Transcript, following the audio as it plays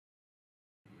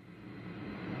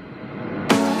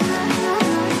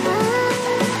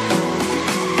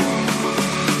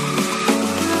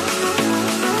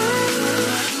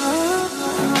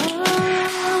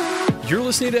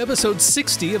listening to episode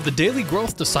 60 of the Daily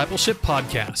Growth Discipleship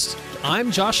Podcast.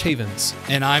 I'm Josh Havens.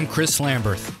 And I'm Chris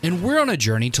Lamberth. And we're on a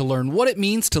journey to learn what it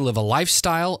means to live a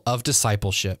lifestyle of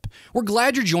discipleship. We're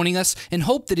glad you're joining us and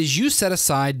hope that as you set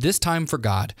aside this time for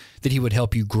God, that He would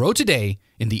help you grow today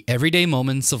in the everyday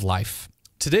moments of life.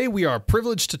 Today we are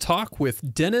privileged to talk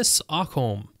with Dennis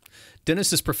Okholm.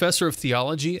 Dennis is professor of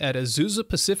theology at Azusa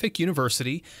Pacific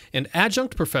University and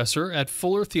adjunct professor at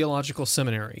Fuller Theological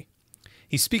Seminary.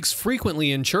 He speaks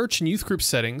frequently in church and youth group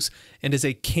settings and is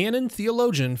a canon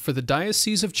theologian for the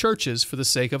Diocese of Churches for the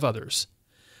Sake of Others.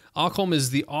 Okholm is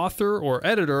the author or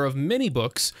editor of many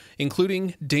books,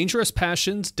 including Dangerous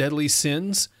Passions, Deadly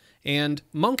Sins, and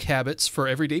Monk Habits for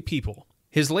Everyday People.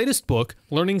 His latest book,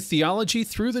 Learning Theology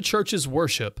Through the Church's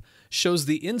Worship, shows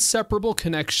the inseparable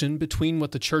connection between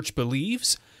what the church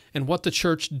believes and what the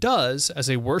church does as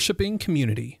a worshiping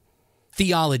community.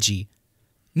 Theology.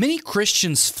 Many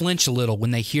Christians flinch a little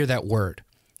when they hear that word.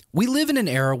 We live in an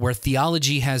era where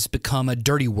theology has become a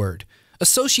dirty word,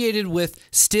 associated with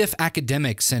stiff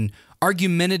academics and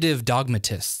argumentative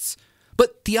dogmatists.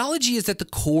 But theology is at the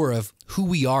core of who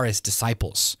we are as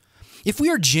disciples. If we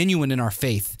are genuine in our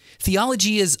faith,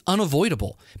 theology is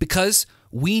unavoidable because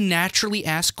we naturally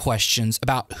ask questions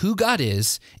about who God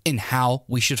is and how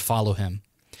we should follow Him.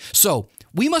 So,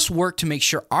 we must work to make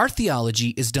sure our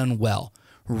theology is done well,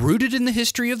 rooted in the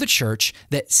history of the church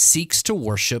that seeks to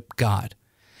worship God.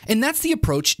 And that's the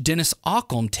approach Dennis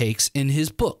Okholm takes in his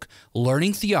book,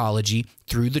 Learning Theology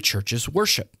Through the Church's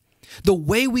Worship. The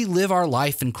way we live our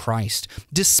life in Christ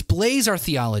displays our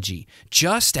theology,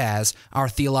 just as our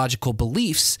theological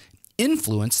beliefs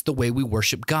influence the way we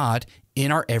worship God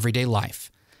in our everyday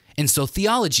life. And so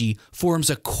theology forms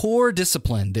a core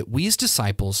discipline that we as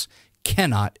disciples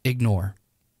cannot ignore.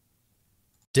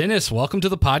 Dennis, welcome to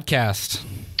the podcast.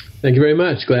 Thank you very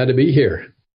much. Glad to be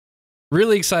here.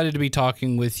 Really excited to be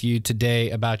talking with you today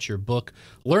about your book,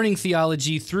 Learning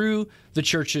Theology Through the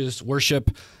Church's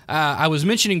Worship. I was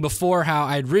mentioning before how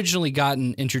I had originally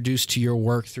gotten introduced to your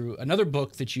work through another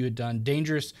book that you had done,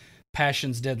 Dangerous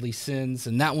Passions, Deadly Sins,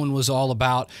 and that one was all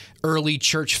about early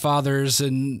church fathers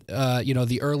and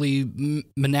the early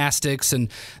monastics, and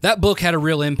that book had a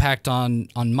real impact on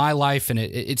my life, and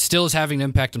it still is having an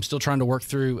impact. I'm still trying to work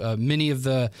through many of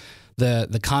the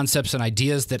concepts and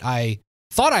ideas that I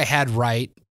thought I had right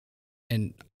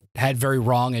and had very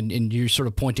wrong, and you're sort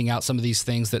of pointing out some of these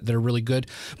things that are really good.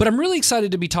 But I'm really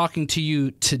excited to be talking to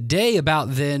you today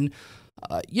about then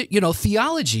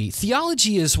theology.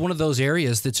 Theology is one of those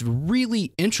areas that's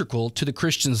really integral to the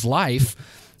Christian's life,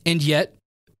 and yet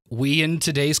we in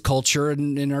today's culture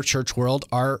and in our church world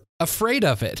are afraid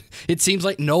of it. It seems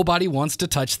like nobody wants to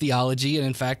touch theology, and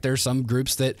in fact, there are some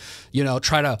groups that,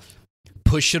 try to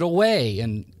push it away,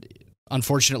 and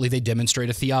unfortunately, they demonstrate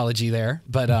a theology there.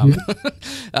 But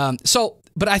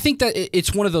but I think that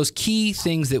it's one of those key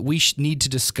things that we need to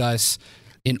discuss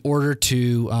in order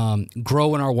to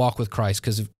grow in our walk with Christ.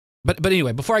 But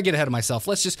anyway, before I get ahead of myself,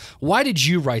 why did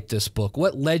you write this book?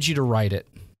 What led you to write it?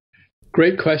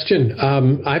 Great question.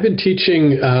 I've been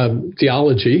teaching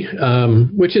theology,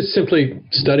 which is simply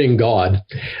studying God,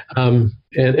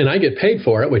 and I get paid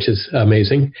for it, which is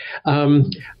amazing.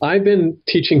 I've been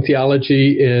teaching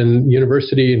theology in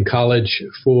university and college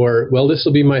this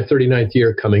will be my 39th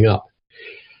year coming up.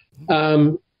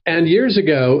 And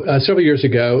several years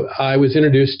ago, I was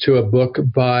introduced to a book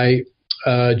by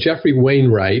Jeffrey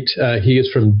Wainwright. He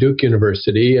is from Duke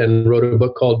University and wrote a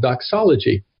book called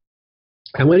Doxology.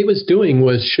 And what he was doing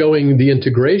was showing the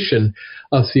integration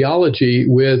of theology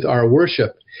with our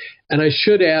worship. And I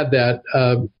should add that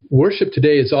worship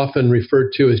today is often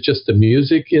referred to as just the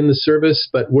music in the service,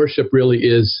 but worship really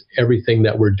is everything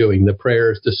that we're doing, the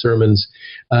prayers, the sermons,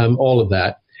 all of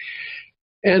that.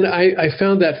 And I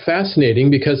found that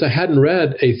fascinating because I hadn't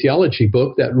read a theology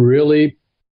book that really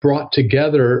brought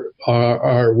together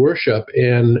our worship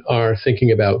and our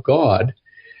thinking about God.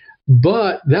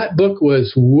 But that book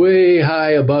was way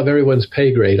high above everyone's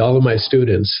pay grade. All of my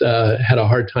students had a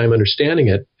hard time understanding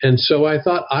it. And so I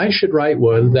thought I should write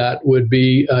one that would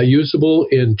be usable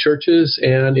in churches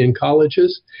and in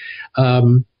colleges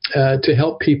to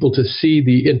help people to see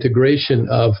the integration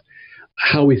of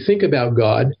how we think about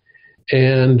God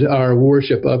and our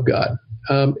worship of God.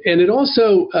 And it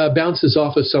also bounces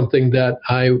off of something that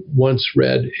I once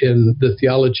read in the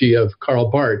theology of Karl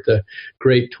Barth, the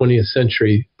great 20th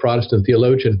century Protestant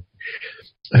theologian,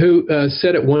 who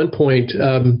said at one point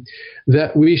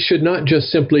that we should not just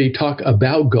simply talk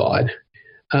about God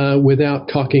without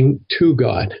talking to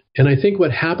God. And I think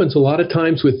what happens a lot of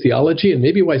times with theology, and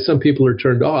maybe why some people are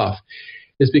turned off,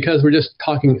 is because we're just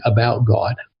talking about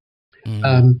God.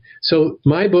 So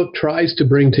my book tries to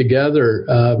bring together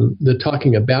the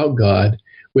talking about God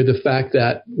with the fact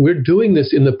that we're doing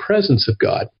this in the presence of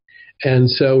God. And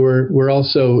so we're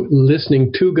also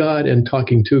listening to God and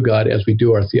talking to God as we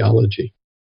do our theology.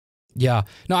 Yeah.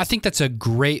 No, I think that's a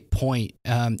great point.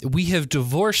 We have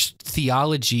divorced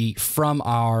theology from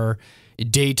our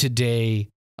day-to-day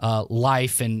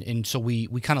life, and so we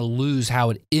kind of lose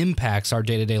how it impacts our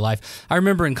day-to-day life. I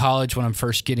remember in college when I'm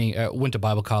first went to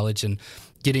Bible college and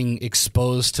getting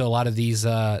exposed to a lot of these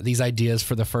ideas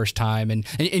for the first time, and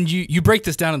you break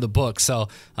this down in the book, so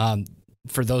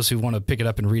for those who want to pick it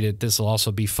up and read it, this will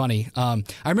also be funny. I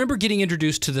remember getting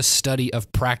introduced to the study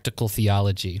of practical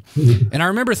theology. And I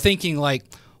remember thinking, like,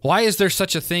 why is there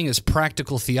such a thing as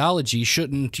practical theology?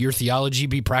 Shouldn't your theology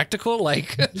be practical?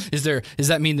 Like, does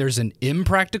that mean there's an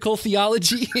impractical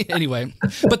theology? Anyway,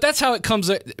 but that's how it comes.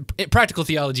 Practical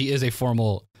theology is a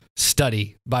formal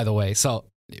study, by the way. So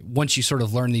once you sort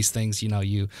of learn these things,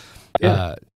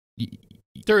 there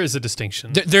is a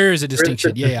distinction. There is a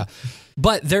distinction. Yeah.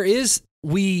 But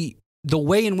the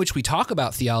way in which we talk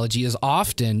about theology is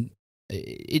often,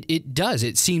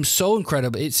 it seems so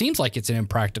incredible. It seems like it's an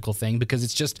impractical thing because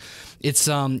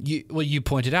you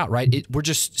pointed out, right? We're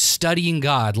just studying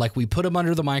God. Like we put him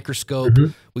under the microscope,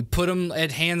 we put him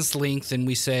at hand's length, and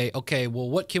we say, okay, well,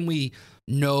 what can we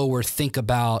know or think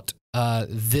about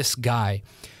this guy?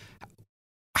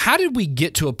 How did we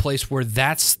get to a place where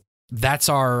that's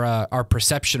our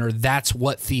perception, or that's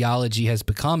what theology has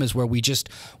become, is where we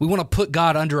want to put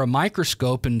God under a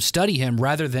microscope and study him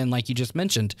rather than, like you just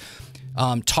mentioned,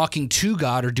 talking to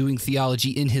God or doing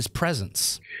theology in his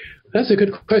presence? That's a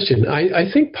good question.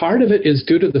 I think part of it is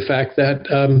due to the fact that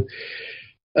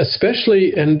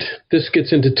especially, and this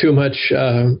gets into too much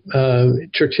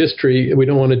church history, we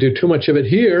don't want to do too much of it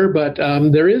here, but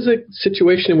there is a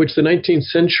situation in which the 19th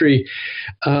century,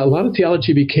 a lot of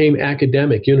theology became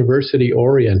academic,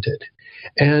 university-oriented,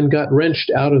 and got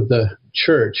wrenched out of the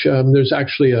church. There's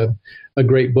actually a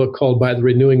great book called By the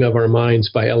Renewing of Our Minds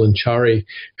by Ellen Chari,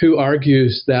 who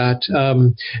argues that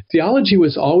theology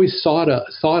was always thought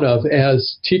of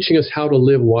as teaching us how to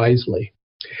live wisely.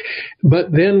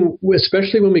 But then,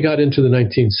 especially when we got into the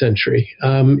 19th century,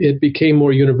 it became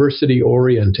more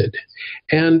university-oriented.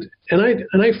 And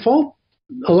I fault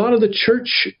a lot of the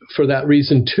church for that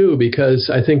reason, too, because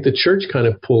I think the church kind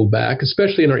of pulled back,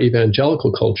 especially in our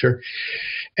evangelical culture,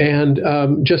 and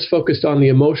just focused on the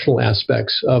emotional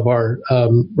aspects of our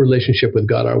relationship with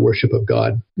God, our worship of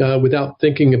God, without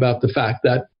thinking about the fact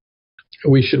that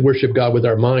we should worship God with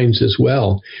our minds as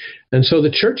well. And so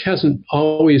the church hasn't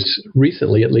always,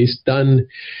 recently at least, done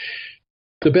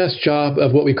the best job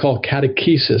of what we call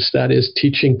catechesis, that is,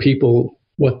 teaching people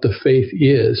what the faith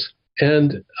is.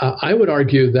 And I would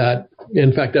argue that,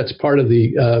 in fact, that's part of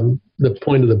the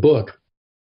point of the book.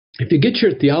 If you get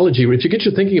your theology, if you get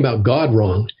your thinking about God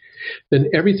wrong, then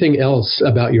everything else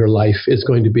about your life is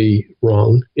going to be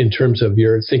wrong in terms of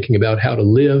your thinking about how to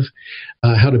live,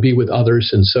 how to be with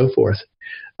others, and so forth.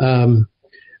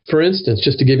 For instance,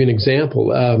 just to give you an example,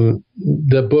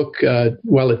 the book,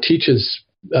 while it teaches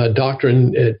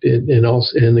doctrine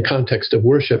in the context of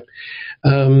worship,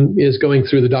 is going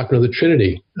through the doctrine of the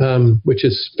Trinity, which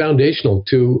is foundational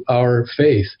to our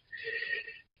faith.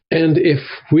 And if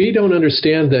we don't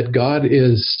understand that God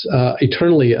is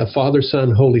eternally a Father,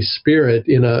 Son, Holy Spirit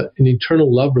in an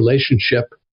eternal love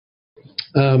relationship,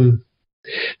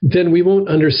 then we won't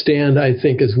understand, I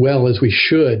think, as well as we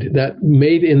should, that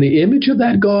made in the image of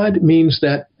that God means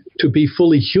that to be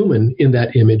fully human in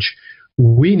that image,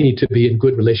 we need to be in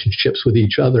good relationships with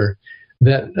each other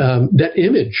that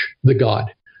image the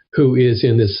God who is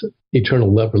in this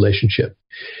eternal love relationship.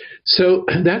 So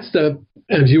that's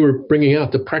as you were bringing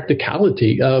out, the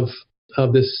practicality of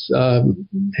this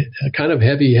kind of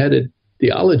heavy-headed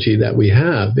theology that we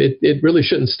have. It really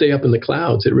shouldn't stay up in the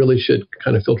clouds. It really should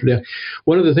kind of filter down.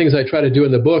 One of the things I try to do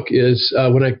in the book is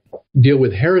when I deal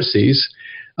with heresies,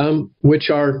 which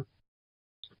are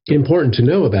important to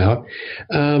know about,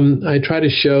 I try to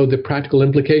show the practical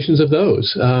implications of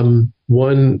those.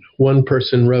 One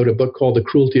person wrote a book called The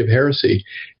Cruelty of Heresy,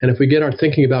 and if we get our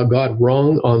thinking about God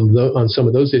wrong on some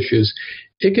of those issues,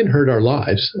 it can hurt our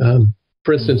lives.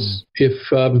 For instance,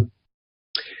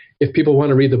 if people want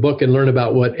to read the book and learn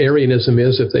about what Arianism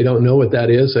is, if they don't know what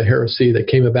that is, a heresy that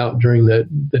came about during the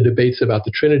debates about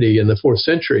the Trinity in the 4th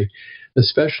century,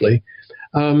 especially,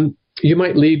 you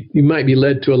might be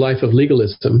led to a life of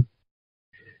legalism.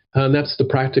 That's the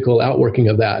practical outworking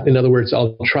of that. In other words,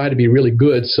 I'll try to be really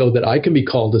good so that I can be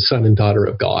called the son and daughter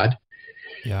of God.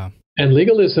 Yeah. And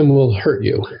legalism will hurt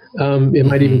you. It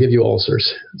might even give you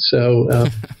ulcers. So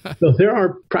there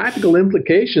are practical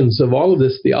implications of all of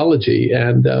this theology,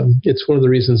 and it's one of the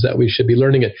reasons that we should be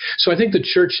learning it. So I think the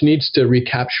church needs to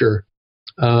recapture.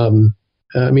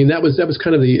 That was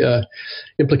kind of the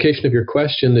implication of your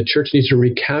question. The church needs to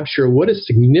recapture what is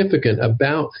significant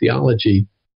about theology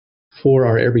for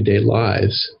our everyday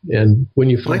lives. And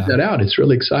when you find that out, it's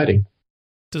really exciting.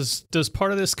 Does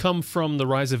part of this come from the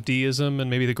rise of deism and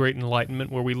maybe the Great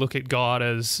Enlightenment, where we look at God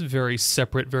as very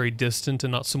separate, very distant,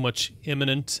 and not so much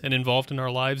immanent and involved in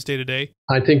our lives day to day?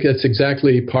 I think that's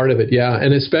exactly part of it, yeah.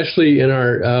 And especially in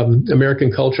our American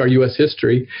culture, our U.S.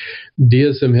 history,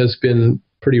 deism has been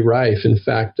pretty rife. In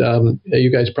fact,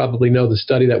 you guys probably know the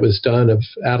study that was done of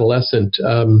adolescent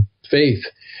faith,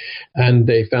 and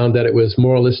they found that it was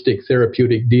moralistic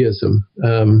therapeutic deism.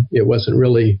 It wasn't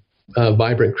really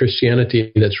vibrant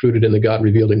Christianity that's rooted in the God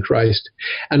revealed in Christ.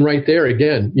 And right there,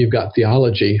 again, you've got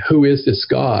theology. Who is this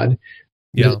God?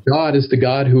 Yeah. This God is the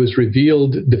God who is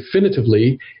revealed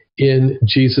definitively in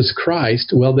Jesus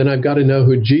Christ. Well, then I've got to know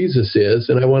who Jesus is,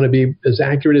 and I want to be as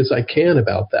accurate as I can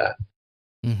about that.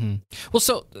 Mm-hmm. Well,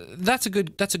 so that's a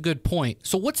good point.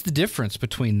 So what's the difference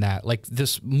between that, like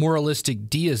this moralistic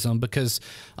deism, because,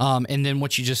 and then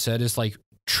what you just said is like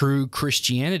true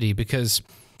Christianity? Because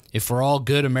if we're all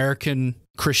good American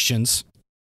Christians,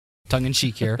 tongue in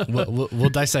cheek here, we'll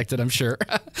dissect it, I'm sure.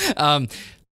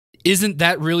 Isn't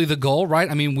that really the goal, right?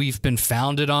 I mean, we've been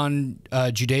founded on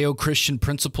Judeo-Christian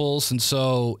principles, and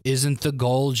so isn't the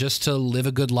goal just to live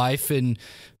a good life and,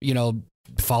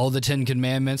 follow the 10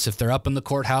 Commandments? If they're up in the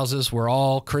courthouses, we're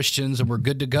all Christians and we're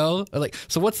good to go. Like,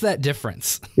 so what's that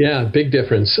difference? Yeah, big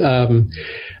difference. One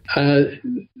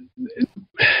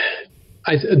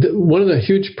of the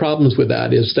huge problems with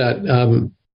that is that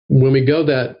when we go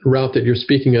that route that you're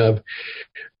speaking of,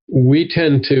 we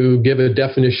tend to give a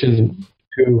definition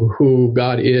to who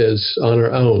God is on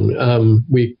our own.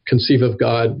 We conceive of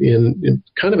God in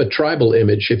kind of a tribal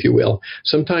image, if you will.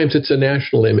 Sometimes it's a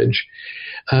national image.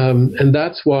 And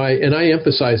that's why, and I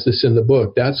emphasize this in the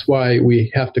book, that's why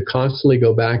we have to constantly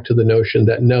go back to the notion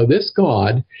that, no, this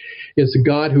God is a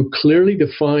God who clearly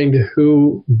defined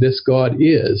who this God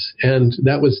is. And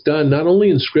that was done not only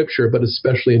in Scripture, but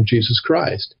especially in Jesus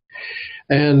Christ.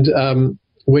 And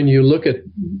when you look at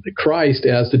Christ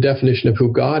as the definition of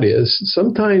who God is,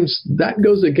 sometimes that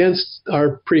goes against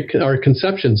our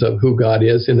conceptions of who God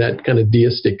is in that kind of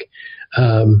deistic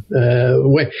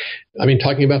way. I mean,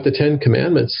 talking about the 10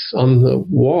 Commandments on the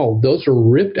wall, those are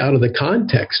ripped out of the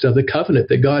context of the covenant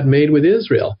that God made with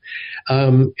Israel.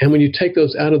 And when you take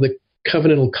those out of the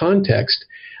covenantal context,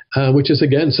 which is,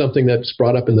 again, something that's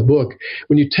brought up in the book,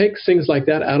 when you take things like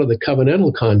that out of the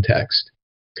covenantal context,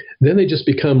 then they just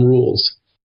become rules.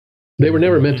 They were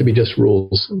never meant to be just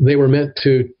rules. They were meant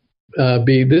to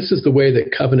be, this is the way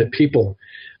that covenant people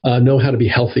know how to be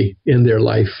healthy in their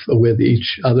life with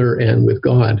each other and with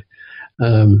God.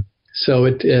 So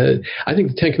I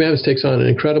think the 10 Commandments takes on an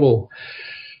incredible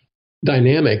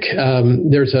dynamic.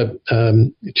 There's a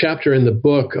chapter in the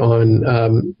book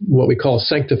on what we call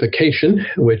sanctification,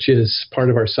 which is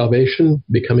part of our salvation,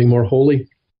 becoming more holy.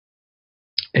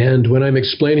 And when I'm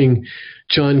explaining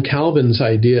John Calvin's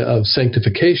idea of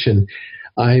sanctification,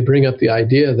 I bring up the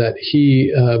idea that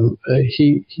he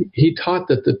taught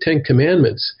that the 10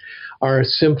 Commandments are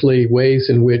simply ways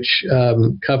in which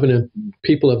covenant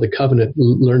people of the covenant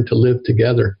learn to live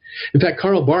together. In fact,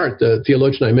 Karl Barth, the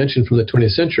theologian I mentioned from the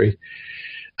 20th century,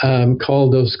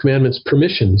 called those commandments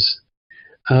permissions.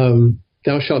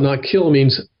 Thou shalt not kill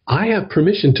means I have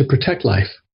permission to protect life.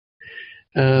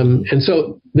 And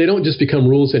so they don't just become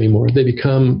rules anymore. They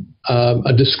become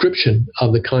a description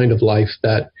of the kind of life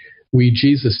that we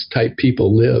Jesus-type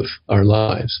people live our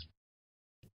lives.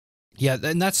 Yeah,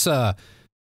 and that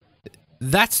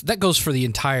goes for the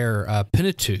entire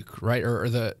Pentateuch, right, or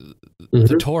the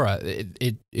Torah.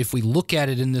 If we look at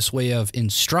it in this way of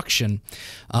instruction,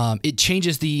 it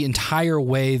changes the entire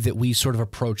way that we sort of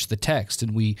approach the text,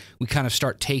 and we kind of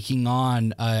start taking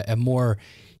on a more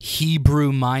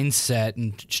Hebrew mindset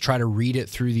and try to read it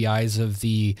through the eyes of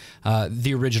the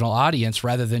original audience,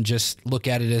 rather than just look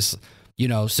at it as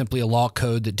simply a law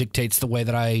code that dictates the way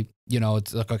that I,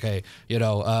 it's like, okay,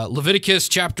 Leviticus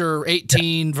chapter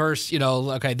 18 verse,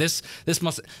 okay, this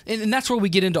must, and that's where we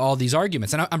get into all these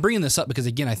arguments. And I'm bringing this up because,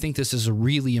 again, I think this is a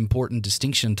really important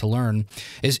distinction to learn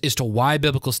is to why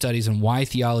biblical studies and why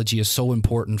theology is so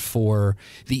important for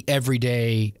the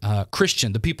everyday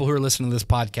Christian. The people who are listening to this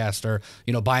podcast are,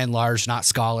 by and large, not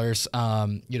scholars,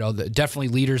 definitely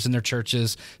leaders in their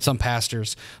churches, some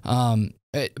pastors,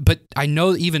 but I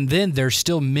know even then there's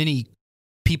still many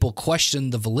people question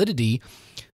the validity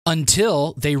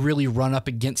until they really run up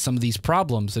against some of these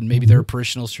problems, and maybe their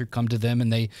parishioners should come to them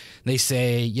and they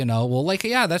say, well, like,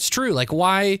 yeah, that's true. Like,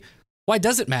 why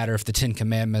does it matter if the 10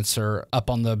 Commandments are up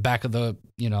on the back of the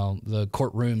the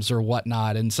courtrooms or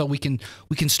whatnot? And so we can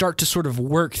start to sort of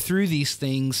work through these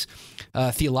things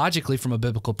theologically from a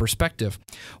biblical perspective.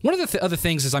 One of the other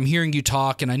things is I'm hearing you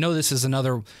talk, and I know this is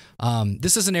another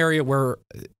this is an area where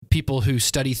people who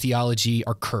study theology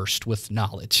are cursed with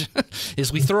knowledge,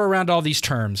 is we throw around all these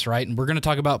terms, right? And we're going to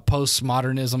talk about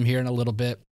postmodernism here in a little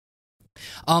bit.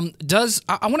 I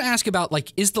want to ask about,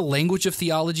 like, is the language of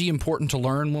theology important to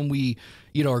learn when we,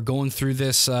 are going through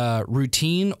this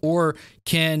routine, or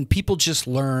can people just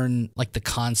learn, like, the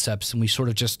concepts and we sort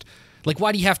of just, like,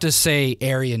 why do you have to say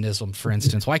Arianism, for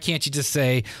instance? Why can't you just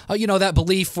say, that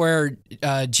belief where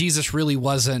Jesus really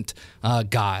wasn't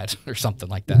God or something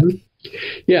like that? Mm-hmm.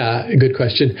 Yeah, good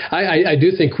question. I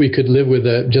do think we could live with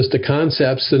just the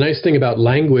concepts. The nice thing about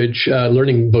language,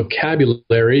 learning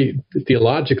vocabulary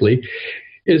theologically,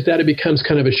 is that it becomes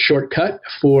kind of a shortcut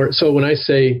so when I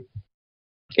say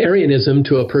Arianism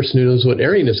to a person who knows what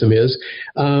Arianism is,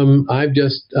 I've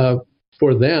just,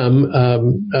 for them,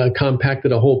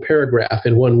 compacted a whole paragraph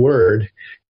in one word.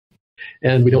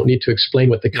 And we don't need to explain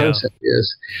what the concept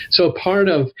is. So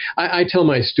I tell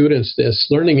my students this,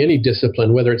 learning any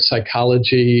discipline, whether it's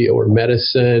psychology or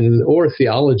medicine or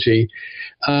theology,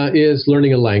 is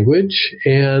learning a language.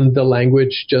 And the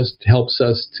language just helps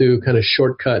us to kind of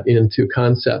shortcut into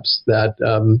concepts that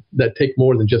take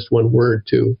more than just one word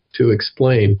to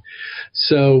explain.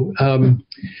 So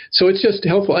it's just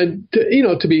helpful,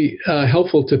 to be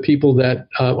helpful to people that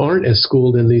aren't as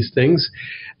schooled in these things.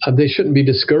 They shouldn't be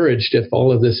discouraged if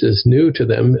all of this is new to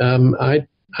them. I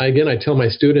tell my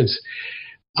students,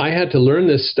 I had to learn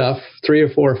this stuff 3 or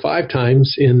 4 or 5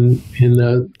 times in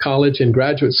college and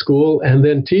graduate school, and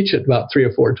then teach it about 3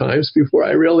 or 4 times before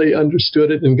I really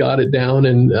understood it and got it down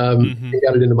and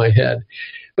got it into my head.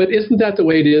 But isn't that the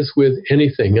way it is with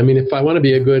anything? I mean, if I want to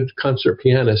be a good concert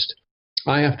pianist,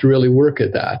 I have to really work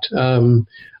at that.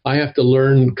 I have to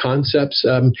learn concepts.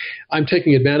 I'm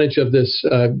taking advantage of this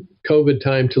COVID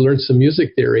time to learn some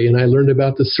music theory, and I learned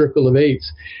about the circle of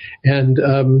eights.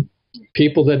 And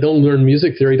people that don't learn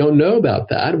music theory don't know about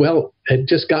that. Well, it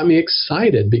just got me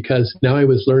excited because now I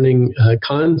was learning a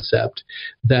concept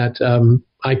that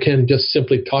I can just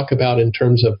simply talk about in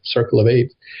terms of circle of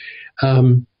eight.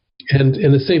 And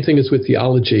the same thing is with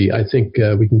theology. I think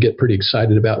we can get pretty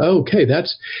excited about, okay,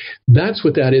 that's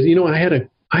what that is.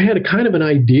 I had a kind of an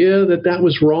idea that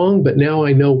was wrong, but now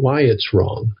I know why it's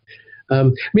wrong.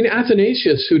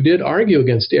 Athanasius, who did argue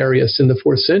against Arius in the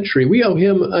 4th century, we owe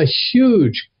him a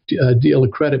huge deal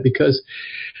of credit because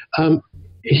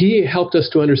he helped us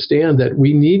to understand that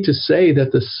we need to say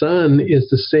that the Son is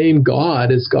the same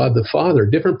God as God the Father,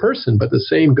 different person, but the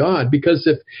same God, because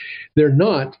if they're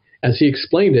not, as he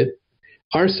explained it,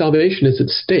 our salvation is at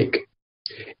stake.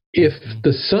 If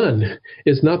the Son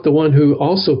is not the one who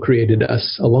also created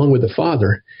us along with the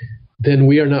Father, then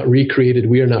we are not recreated,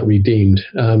 we are not redeemed,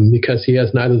 because he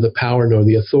has neither the power nor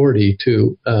the authority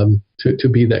to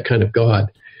be that kind of God.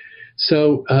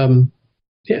 So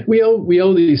we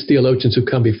owe these theologians who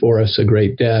come before us a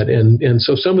great debt, and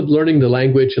so some of learning the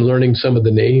language and learning some of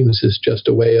the names is just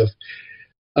a way of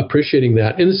appreciating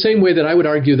that. In the same way that I would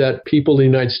argue that people in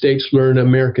the United States learn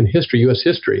American history, U.S.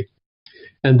 history,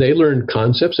 and they learn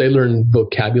concepts, they learn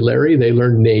vocabulary, they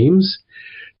learn names,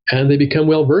 and they become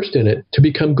well-versed in it to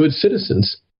become good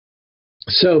citizens.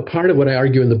 So part of what I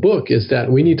argue in the book is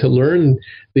that we need to learn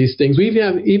these things. We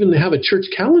even have a church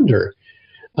calendar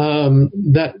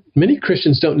that many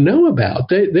Christians don't know about.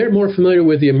 They're more familiar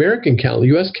with the American calendar,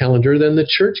 U.S. calendar, than the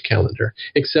church calendar,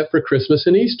 except for Christmas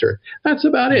and Easter. That's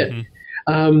about it.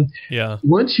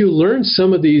 Once you learn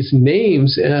some of these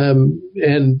names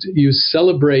and you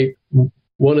celebrate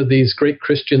one of these great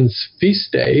Christians'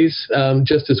 feast days,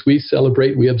 just as we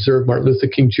observe Martin Luther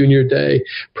King Jr. Day,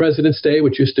 President's Day,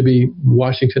 which used to be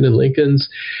Washington and Lincoln's,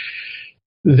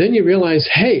 then you realize,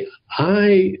 hey,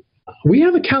 we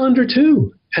have a calendar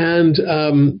too. And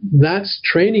that's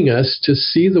training us to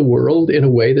see the world in a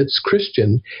way that's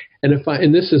Christian. And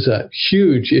this is a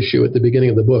huge issue at the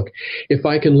beginning of the book. If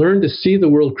I can learn to see the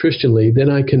world Christianly, then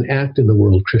I can act in the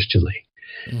world Christianly.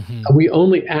 Mm-hmm. We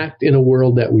only act in a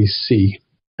world that we see.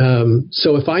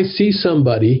 So if I see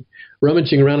somebody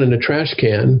rummaging around in a trash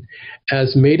can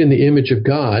as made in the image of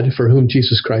God for whom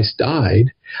Jesus Christ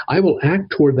died, I will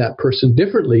act toward that person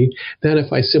differently than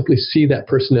if I simply see that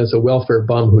person as a welfare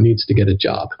bum who needs to get a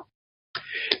job.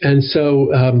 And so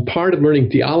part of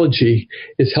learning theology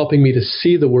is helping me to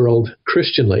see the world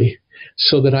Christianly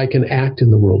so that I can act in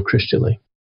the world Christianly.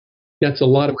 That's a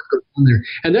lot of what goes on there.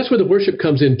 And that's where the worship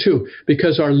comes in too,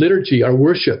 because our liturgy, our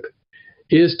worship,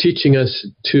 is teaching us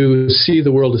to see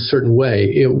the world a certain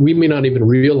way. We may not even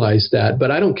realize that, but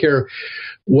I don't care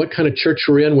what kind of church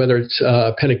we're in, whether it's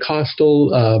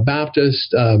Pentecostal,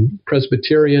 Baptist,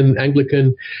 Presbyterian,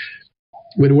 Anglican.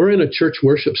 When we're in a church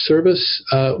worship service,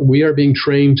 we are being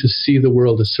trained to see the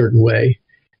world a certain way.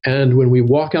 And when we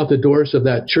walk out the doors of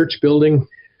that church building,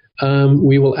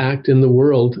 we will act in the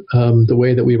world the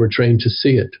way that we were trained to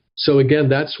see it. So again,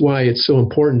 that's why it's so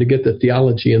important to get the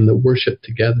theology and the worship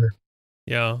together.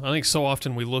 Yeah, I think so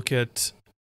often we look at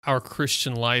our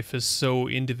Christian life as so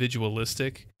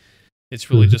individualistic. It's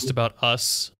really just about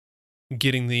us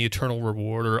getting the eternal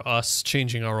reward or us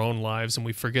changing our own lives, and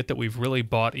we forget that we've really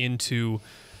bought into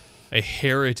a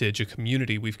heritage, a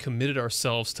community. We've committed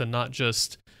ourselves to not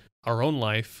just our own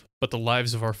life, but the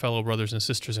lives of our fellow brothers and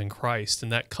sisters in Christ,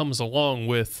 and that comes along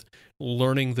with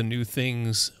learning the new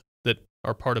things that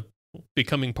are part of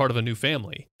becoming part of a new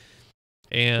family.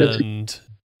 And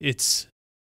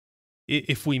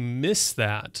if we miss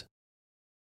that,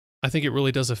 I think it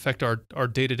really does affect our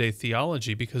day-to-day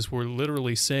theology, because we're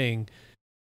literally saying,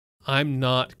 I'm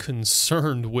not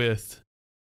concerned with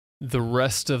the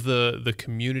rest of the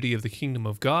community of the kingdom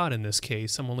of God in this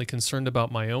case. I'm only concerned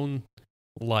about my own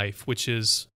life, which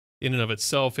is in and of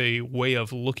itself a way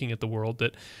of looking at the world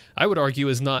that I would argue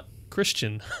is not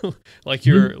Christian. like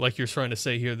you're trying to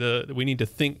say here, we need to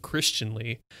think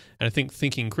Christianly, and I think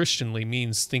thinking Christianly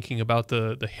means thinking about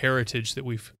the heritage that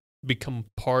we've become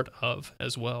part of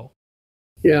as well.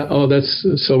 Yeah. Oh, that's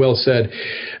so well said.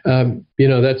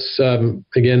 That's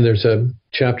again, there's a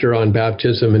chapter on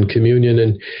baptism and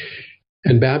communion,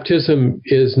 and baptism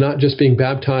is not just being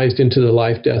baptized into the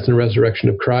life, death, and resurrection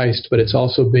of Christ, but it's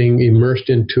also being immersed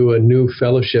into a new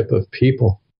fellowship of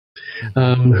people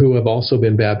who have also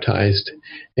been baptized.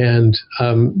 And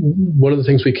one of the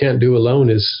things we can't do alone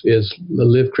is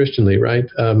live Christianly, right?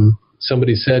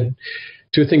 Somebody said,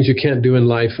 2 things you can't do in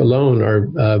life alone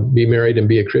are be married and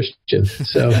be a Christian.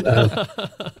 So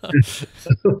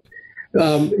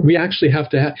we actually have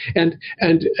to have, and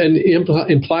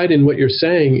implied in what you're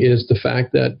saying is the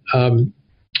fact that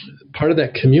part of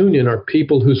that communion are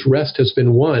people whose rest has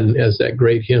been won, as that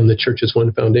great hymn, "The Church's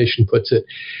One Foundation," puts it.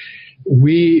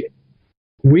 We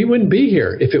wouldn't be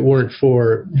here if it weren't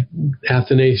for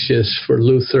Athanasius, for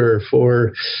Luther,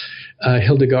 for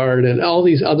Hildegard, and all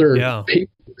these other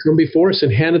people who come before us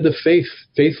and handed the faith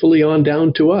faithfully on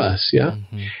down to us. Yeah.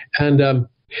 Mm-hmm. And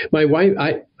my wife,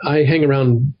 I hang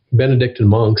around Benedictine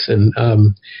monks, and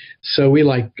so we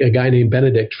like a guy named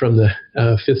Benedict from the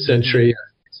 5th century,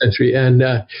 and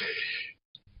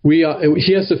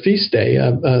he has a feast day,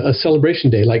 a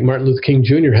celebration day, like Martin Luther King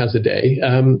Jr. has a day.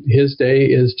 His day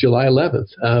is July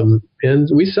 11th, and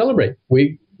we celebrate.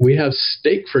 We have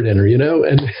steak for dinner,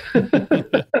 and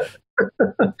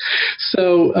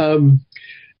so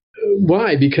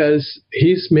why? Because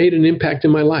he's made an impact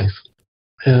in my life,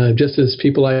 just as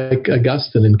people like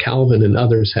Augustine and Calvin and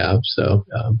others have. So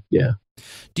yeah.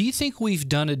 Do you think we've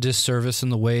done a disservice in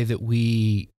the way that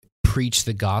we preach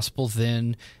the gospel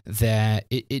then, that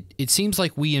it seems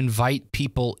like we invite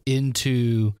people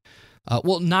into,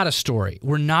 not a story.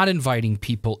 We're not inviting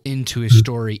people into a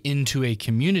story, into a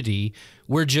community.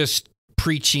 We're just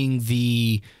preaching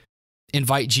the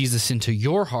invite Jesus into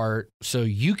your heart so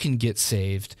you can get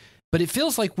saved. But it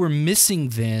feels like we're missing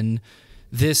then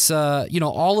this,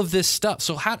 all of this stuff.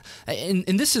 So how,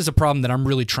 and this is a problem that I'm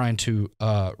really trying to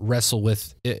wrestle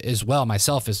with as well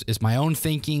myself, is my own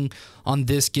thinking on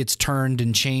this gets turned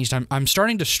and changed. I'm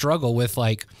starting to struggle with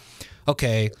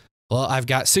okay, well, I've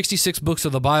got 66 books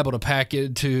of the Bible to pack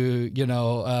into,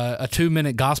 a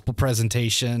 2-minute gospel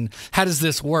presentation. How does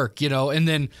this work? And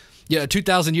then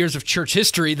 2,000 years of church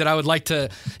history that I would like to,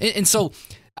 and so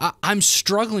I'm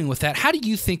struggling with that. How do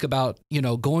you think about,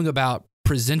 going about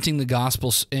presenting the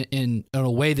gospel in a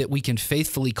way that we can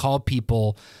faithfully call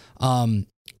people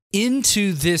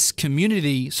into this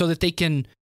community so that they can,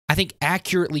 I think,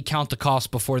 accurately count the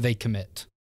cost before they commit?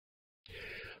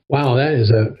 Wow,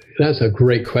 that's a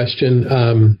great question.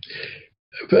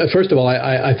 First of all,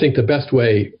 I think the best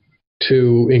way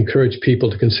to encourage people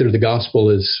to consider the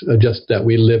gospel is just that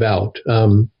we live out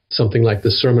something like the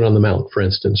Sermon on the Mount, for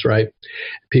instance, right?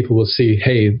 People will see,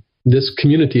 hey, this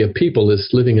community of people is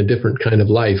living a different kind of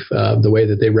life, the way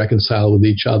that they reconcile with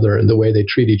each other and the way they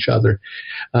treat each other.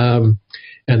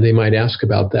 And they might ask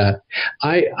about that.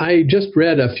 I just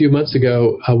read a few months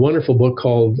ago a wonderful book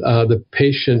called The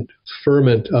Patient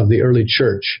Ferment of the Early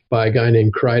Church by a guy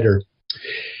named Kreider.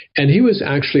 And he was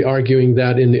actually arguing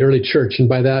that in the early church, and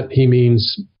by that he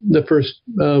means the first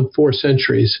 4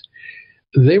 centuries,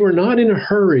 they were not in a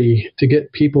hurry to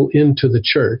get people into the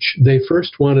church. They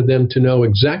first wanted them to know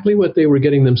exactly what they were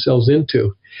getting themselves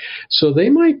into. So they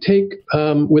might take,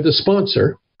 with a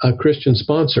sponsor, a Christian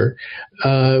sponsor,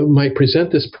 might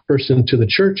present this person to the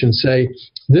church and say,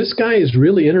 this guy is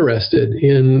really interested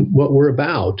in what we're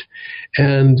about.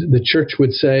 And the church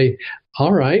would say,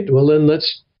 all right, well, then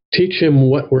let's teach him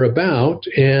what we're about.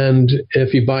 And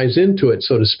if he buys into it,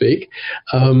 so to speak,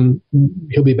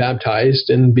 he'll be baptized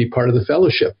and be part of the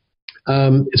fellowship.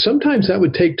 Sometimes that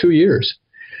would take 2 years,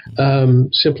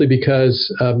 simply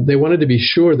because they wanted to be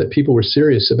sure that people were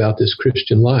serious about this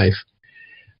Christian life.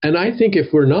 And I think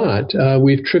if we're not,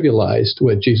 we've trivialized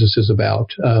what Jesus is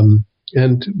about.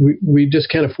 And we just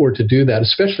can't afford to do that,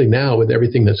 especially now with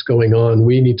everything that's going on.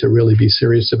 We need to really be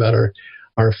serious about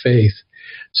our faith.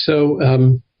 So,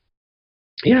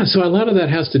 so a lot of that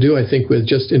has to do, I think, with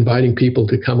just inviting people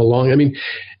to come along. I mean,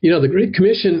 the Great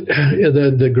Commission,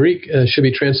 the Greek should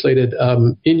be translated,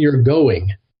 in your going,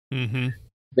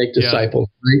 make disciples,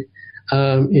 right?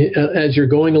 As you're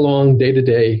going along day to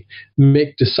day,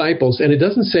 make disciples. And it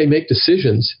doesn't say make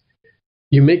decisions.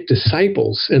 You make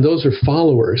disciples, and those are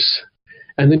followers.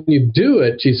 And then you do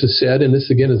it, Jesus said, and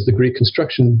this again is the Greek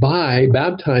construction, by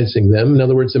baptizing them. In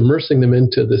other words, immersing them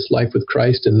into this life with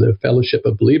Christ and the fellowship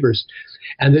of believers,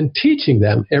 and then teaching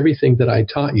them everything that I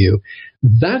taught you.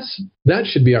 That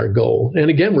should be our goal. And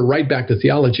again, we're right back to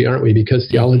theology, aren't we? Because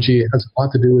theology has a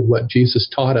lot to do with what Jesus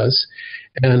taught us,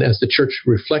 and as the church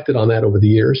reflected on that over the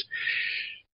years.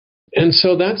 And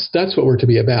so that's what we're to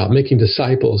be about, making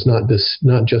disciples, not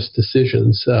just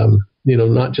decisions,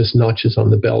 not just notches on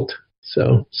the belt,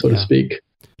 so to speak.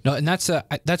 No, and that's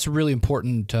a really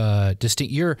important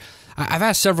distinct. I've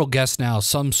asked several guests now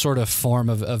some sort of form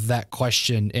of that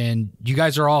question, and you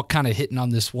guys are all kind of hitting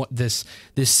on this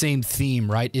same theme,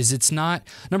 right? It's not,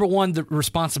 number one, the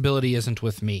responsibility isn't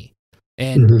with me,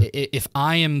 and if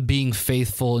I am being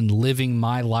faithful and living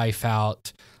my life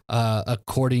out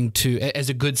according to, as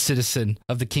a good citizen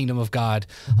of the kingdom of God,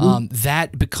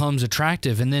 that becomes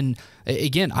attractive. And then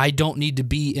again, I don't need to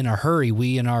be in a hurry.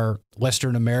 We, in our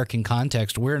Western American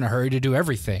context, we're in a hurry to do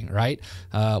everything, right?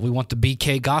 We want the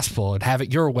BK gospel and have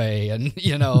it your way, and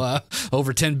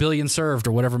over 10 billion served,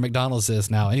 or whatever McDonald's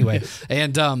is now. Anyway,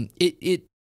 and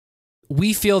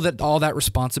we feel that all that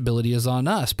responsibility is on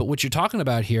us. But what you're talking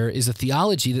about here is a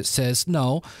theology that says,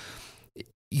 no,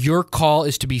 your call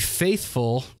is to be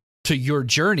faithful to your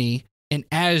journey, and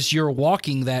as you're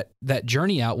walking that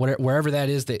journey out, wherever that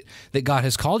is that God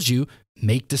has called you,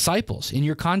 make disciples in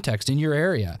your context, in your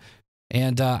area.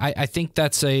 And I think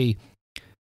that's again,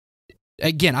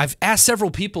 I've asked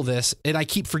several people this, and I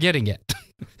keep forgetting it.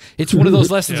 It's one of those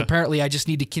lessons, apparently, I just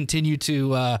need to continue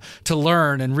to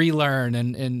learn and relearn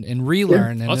and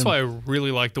relearn. Yeah. That's why I really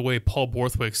like the way Paul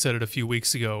Borthwick said it a few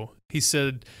weeks ago. He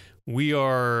said, we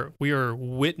are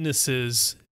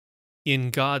witnesses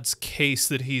in God's case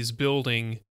that he's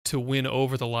building to win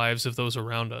over the lives of those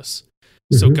around us.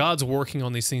 So God's working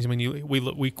on these things. I mean,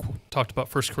 we talked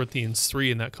about 1 Corinthians 3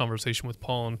 in that conversation with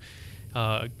Paul,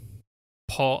 and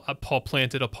Paul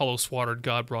planted, Apollos watered,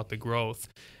 God brought the growth.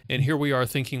 And here we are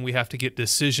thinking we have to get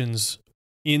decisions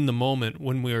in the moment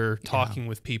when we're talking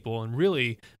with people. And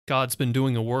really, God's been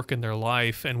doing a work in their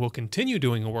life and will continue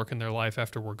doing a work in their life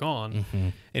after we're gone.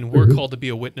 And we're called to be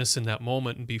a witness in that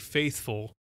moment and be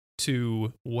faithful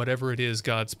to whatever it is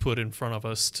God's put in front of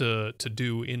us to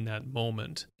do in that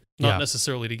moment, not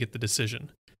necessarily to get the decision.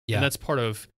 And that's part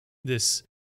of this,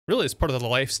 really, it's part of the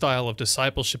lifestyle of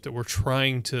discipleship that we're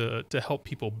trying to help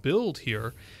people build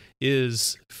here,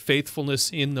 is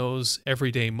faithfulness in those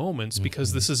everyday moments,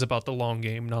 because this is about the long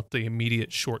game, not the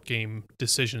immediate short game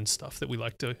decision stuff that we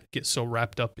like to get so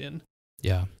wrapped up in.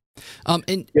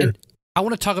 And I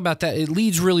want to talk about that. It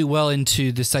leads really well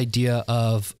into this idea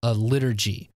of a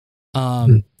liturgy.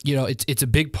 It's a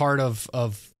big part of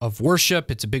worship.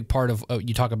 It's a big part of,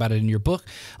 you talk about it in your book.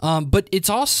 But it's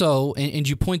also, and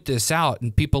you point this out,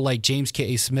 and people like James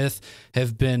K.A. Smith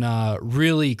have been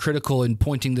really critical in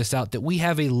pointing this out, that we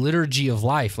have a liturgy of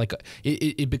life. Like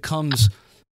it becomes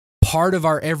part of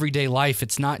our everyday life.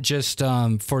 It's not just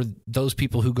for those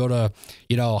people who go to,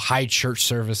 high church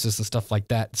services and stuff like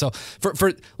that. So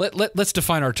let's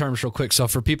define our terms real quick. So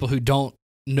for people who don't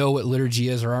know what liturgy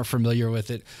is or aren't familiar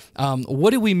with it, what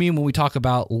do we mean when we talk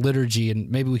about liturgy? And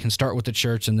maybe we can start with the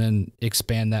church and then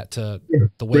expand that to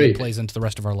the way it plays into the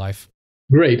rest of our life.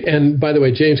 Great. And by the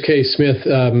way, James K. Smith,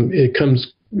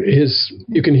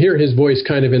 you can hear his voice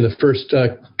kind of in the first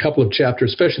couple of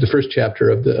chapters, especially the first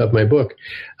chapter of my book.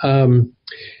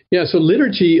 So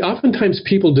liturgy, oftentimes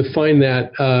people define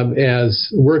that as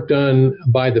work done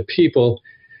by the people,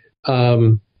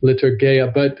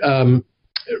 liturgia, but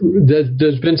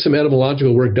there's been some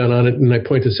etymological work done on it, and I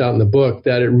point this out in the book,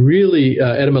 that it really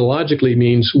etymologically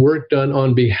means work done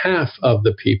on behalf of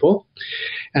the people.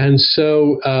 And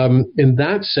so in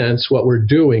that sense, what we're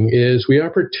doing is we are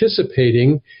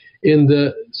participating in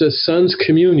the Son's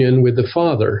communion with the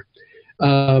Father.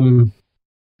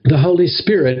 The Holy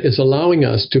Spirit is allowing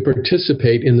us to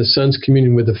participate in the Son's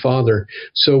communion with the Father.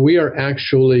 So we are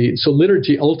actually, so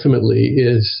liturgy ultimately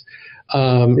is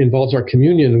involves our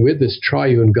communion with this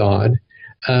triune God,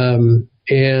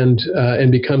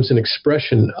 and becomes an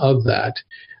expression of that.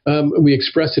 We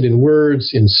express it in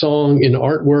words, in song, in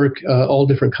artwork, all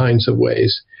different kinds of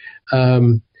ways.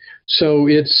 So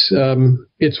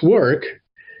it's work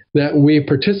that we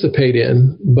participate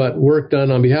in, but work done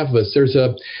on behalf of us. There's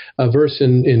a verse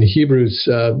in Hebrews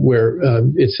where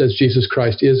it says Jesus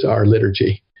Christ is our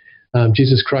liturgy.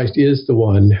 Jesus Christ is the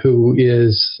one who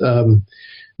is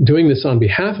doing this on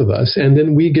behalf of us, and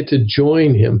then we get to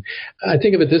join him. I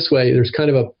think of it this way: there's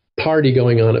kind of a party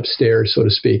going on upstairs, so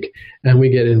to speak, and we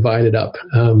get invited up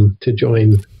to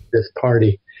join this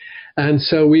party. And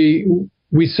so we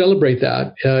celebrate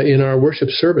that in our worship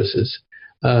services.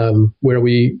 Where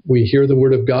we hear the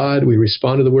Word of God, we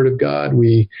respond to the Word of God,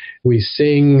 we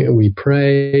sing, we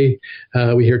pray,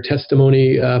 we hear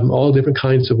testimony, all different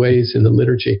kinds of ways in the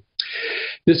liturgy.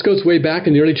 This goes way back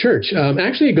in the early church.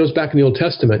 Actually, it goes back in the Old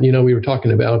Testament. You know, we were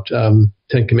talking about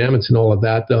Ten Commandments and all of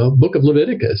that. The book of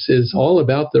Leviticus is all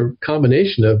about the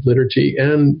combination of liturgy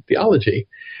and theology.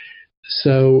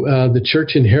 So the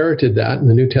church inherited that in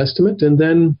the New Testament, and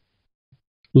then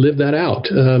live that out.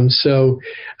 So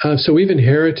we've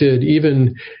inherited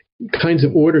even kinds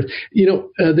of orders. You know,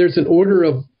 there's an order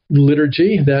of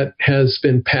liturgy that has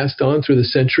been passed on through the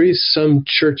centuries. Some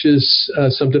churches,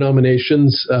 some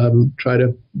denominations try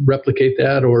to replicate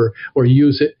that or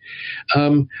use it.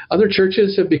 Other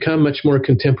churches have become much more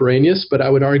contemporaneous, but I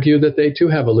would argue that they too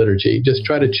have a liturgy. Just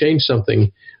try to change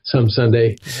something some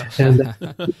Sunday and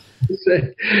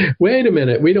say, wait a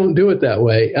minute, we don't do it that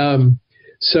way.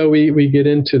 So we get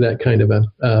into that kind of a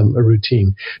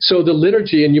routine. So the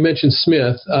liturgy, and you mentioned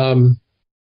Smith,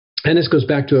 and this goes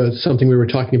back to something we were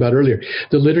talking about earlier.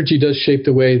 The liturgy does shape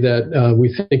the way that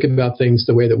we think about things,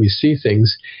 the way that we see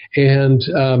things. And,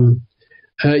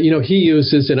 you know, he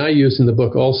uses, and I use in the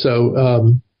book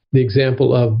also, the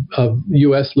example of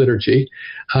U.S. liturgy.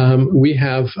 We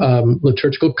have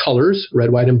liturgical colors,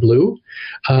 red, white, and blue.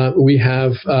 We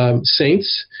have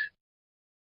saints,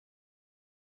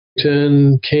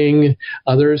 King,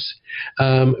 others.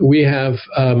 We have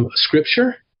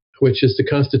Scripture, which is the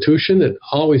Constitution that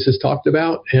always is talked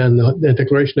about, and the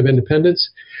Declaration of Independence.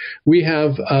 We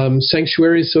have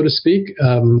sanctuaries, so to speak,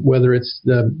 whether it's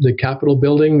the Capitol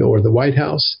building or the White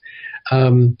House.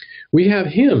 We have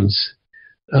hymns,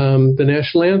 the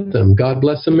national anthem, God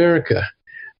Bless America.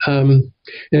 And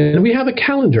we have a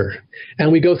calendar,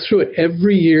 and we go through it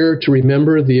every year to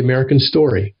remember the American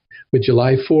story, with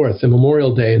July 4th and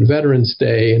Memorial Day and Veterans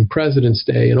Day and President's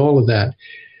Day and all of that.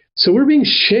 So we're being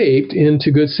shaped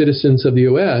into good citizens of the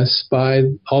U.S. by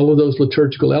all of those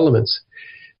liturgical elements.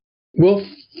 Well,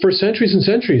 for centuries and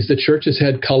centuries, the church has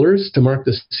had colors to mark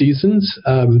the seasons.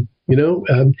 We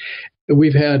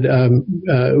have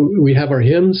our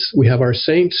hymns, we have our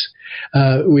saints,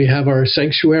 we have our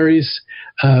sanctuaries,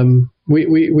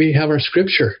 we have our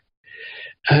Scripture.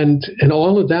 And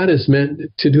all of that is meant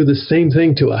to do the same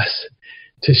thing to us,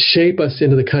 to shape us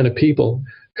into the kind of people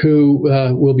who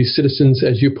will be citizens,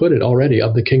 as you put it already,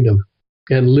 of the kingdom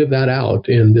and live that out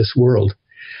in this world.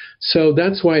 So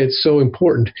that's why it's so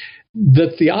important. The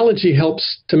theology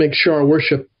helps to make sure our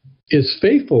worship is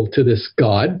faithful to this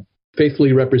God,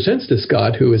 faithfully represents this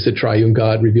God who is the triune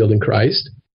God revealed in Christ.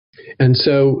 And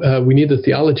so we need the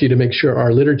theology to make sure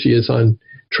our liturgy is on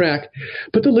track.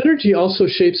 But the liturgy also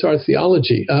shapes our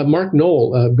theology. Mark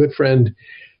Knoll, a good friend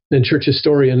and church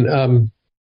historian,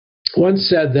 once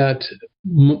said that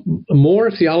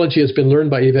more theology has been learned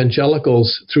by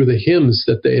evangelicals through the hymns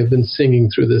that they have been singing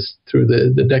through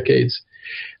the decades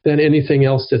than anything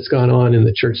else that's gone on in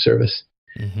the church service.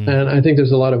 Mm-hmm. And I think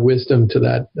there's a lot of wisdom to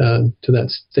that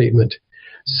statement.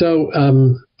 So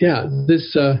by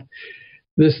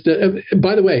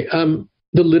the way,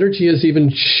 the liturgy has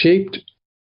even shaped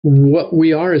what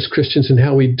we are as Christians and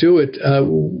how we do it.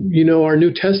 Our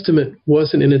New Testament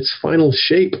wasn't in its final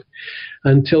shape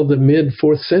until the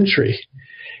mid-4th century.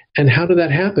 And how did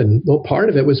that happen? Well, part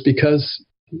of it was because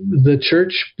the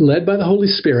church, led by the Holy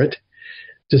Spirit,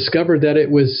 discovered that it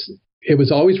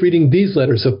was always reading these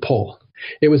letters of Paul.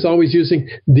 It was always using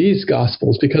these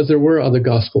Gospels because there were other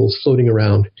Gospels floating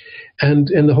around. And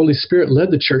the Holy Spirit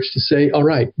led the church to say, all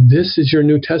right, this is your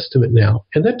New Testament now.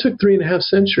 And that took 3.5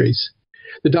 centuries.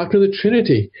 The doctrine of the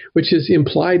Trinity, which is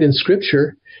implied in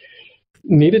Scripture,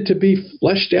 needed to be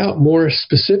fleshed out more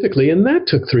specifically, and that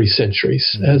took 3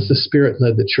 centuries as the Spirit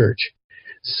led the church.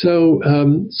 So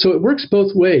it works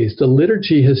both ways. The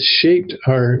liturgy has shaped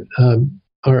our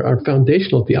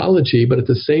foundational theology, but at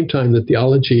the same time, the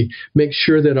theology makes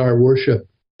sure that our worship,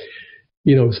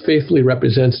 faithfully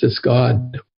represents this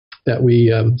God that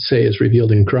we say is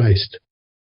revealed in Christ.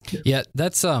 Yeah,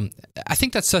 that's I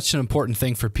think that's such an important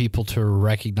thing for people to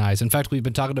recognize. In fact, we've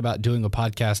been talking about doing a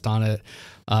podcast on it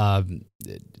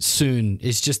soon.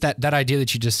 It's just that idea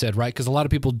that you just said, right? Because a lot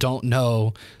of people don't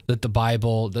know that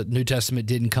the New Testament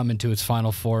didn't come into its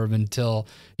final form until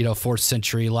 4th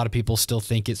century. A lot of people still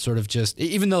think it's sort of just,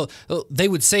 even though they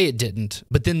would say it didn't,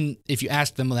 but then if you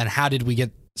ask them, then how did we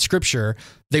get Scripture,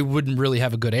 they wouldn't really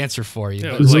have a good answer for you.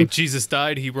 Yeah, it was like Jesus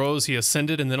died, he rose, he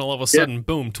ascended, and then all of a sudden,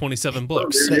 boom, 27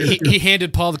 books. He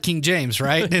handed Paul the King James,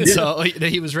 right? And so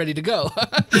he was ready to go.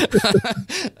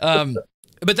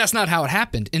 But that's not how it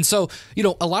happened. And so,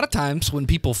 a lot of times when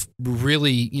people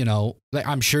really,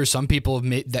 I'm sure some people have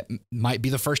made that might be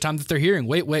the first time that they're hearing,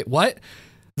 wait, what?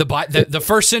 The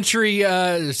first century,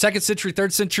 2nd century,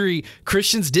 3rd century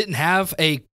Christians didn't have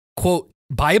a, quote,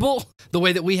 Bible the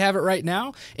way that we have it right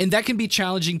now, and that can be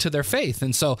challenging to their faith.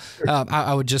 And so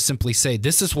I would just simply say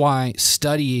this is why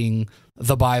studying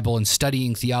the Bible and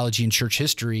studying theology and church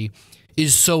history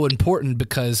is so important,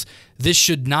 because this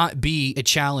should not be a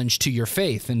challenge to your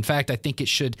faith. In fact, I think it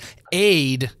should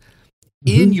aid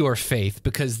in your faith,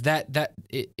 because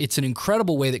it's an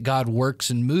incredible way that God works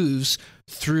and moves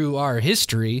through our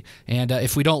history. And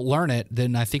if we don't learn it,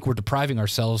 then I think we're depriving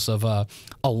ourselves of a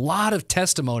lot of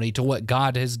testimony to what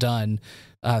God has done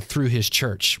through his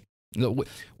church.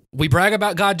 We brag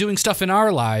about God doing stuff in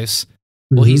our lives.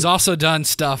 Well, he's also done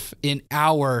stuff in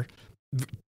our,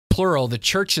 plural, the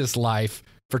church's life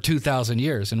for 2,000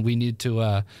 years. And we need to,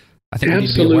 I think we need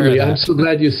to be aware of that. I'm so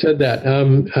glad you said that.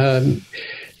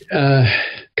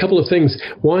 Couple of things.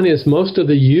 One is most of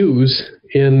the yous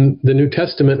in the New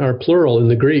Testament are plural in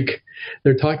the Greek.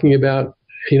 They're talking about,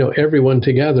 everyone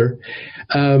together.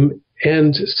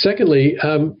 And secondly,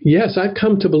 yes, I've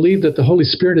come to believe that the Holy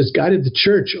Spirit has guided the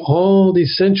church all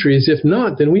these centuries. If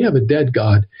not, then we have a dead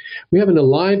God. We have an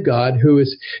alive God who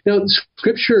is, now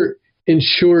Scripture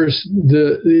ensures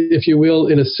if you will,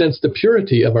 in a sense, the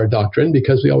purity of our doctrine,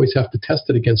 because we always have to test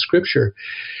it against Scripture.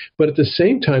 But at the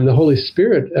same time, the Holy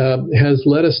Spirit has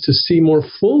led us to see more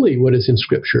fully what is in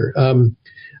Scripture. In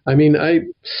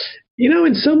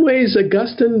some ways,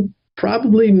 Augustine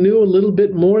probably knew a little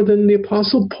bit more than the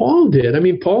Apostle Paul did.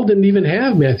 Paul didn't even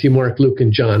have Matthew, Mark, Luke,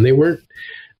 and John. They weren't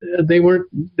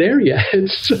there yet,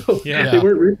 so they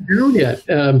weren't written down yet.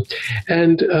 And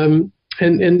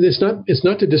it's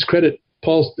not to discredit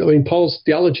Paul's. Paul's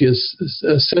theology is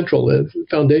central,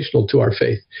 foundational to our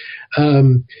faith.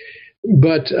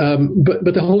 But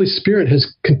the Holy Spirit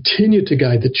has continued to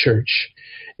guide the church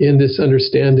in this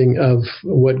understanding of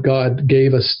what God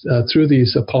gave us through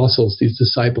these apostles, these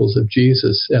disciples of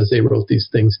Jesus, as they wrote these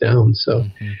things down. So,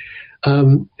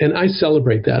 and I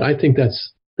celebrate that. I think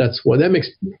that's what that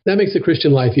makes the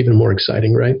Christian life even more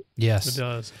exciting, right? Yes, it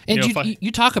does. And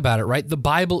you talk about it, right? The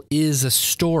Bible is a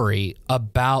story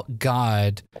about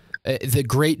God, the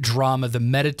great drama, the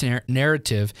meta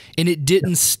narrative, and it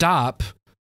didn't stop,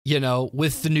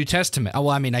 with the New Testament. Well,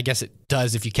 I guess it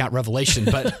does if you count Revelation,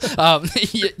 but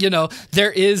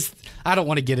there is. I don't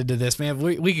want to get into this, man.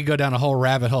 We could go down a whole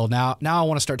rabbit hole. Now I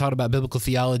want to start talking about biblical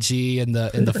theology and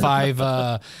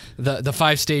the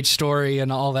five-stage story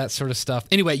and all that sort of stuff.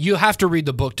 Anyway, you have to read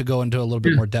the book to go into a little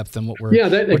bit more depth than what we're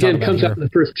that again comes out in the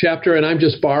first chapter, and I'm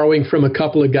just borrowing from a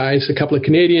couple of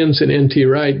Canadians and N.T.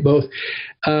 Wright both.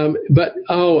 But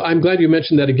I'm glad you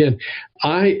mentioned that again.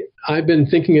 I've been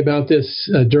thinking about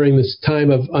this during this time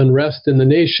of unrest in the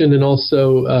nation and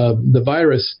also the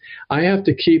virus. I have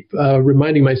to keep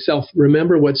reminding myself,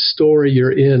 remember what story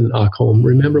you're in, Okholm.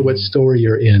 Remember what story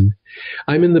you're in.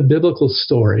 I'm in the biblical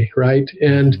story, right?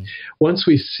 And once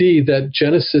we see that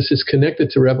Genesis is connected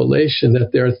to Revelation,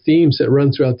 that there are themes that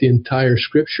run throughout the entire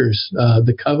Scriptures,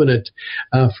 the covenant,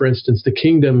 for instance, the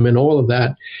kingdom and all of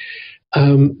that,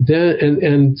 then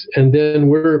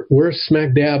we're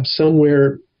smack dab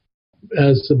somewhere,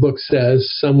 as the book says,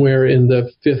 somewhere in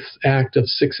the 5th act of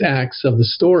 6 acts of the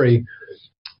story.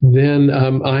 Then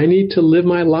I need to live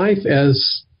my life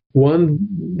as one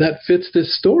that fits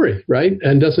this story, right?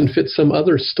 And doesn't fit some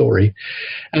other story.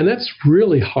 And that's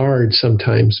really hard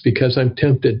sometimes, because I'm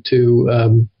tempted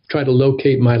to try to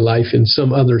locate my life in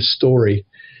some other story.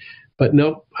 But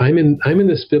no, I'm in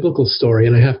this biblical story,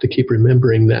 and I have to keep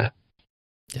remembering that.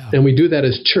 Yeah. And we do that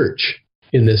as church.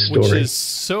 in this story. Which is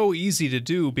so easy to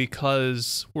do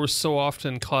because we're so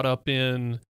often caught up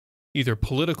in either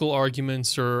political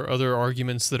arguments or other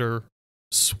arguments that are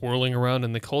swirling around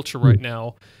in the culture right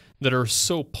now that are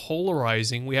so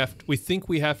polarizing. We think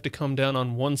we have to come down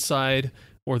on one side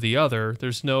or the other.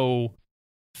 There's no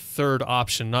third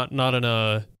option, not in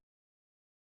a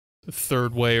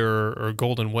third way or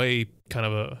golden way kind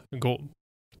of a gold.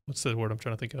 What's the word I'm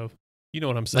trying to think of? You know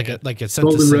what I'm saying? Like a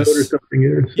Golden Road or synthesis.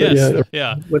 something. Yes,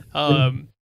 yeah. Sure.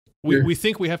 We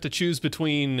think we have to choose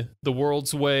between the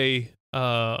world's way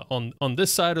on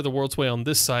this side or the world's way on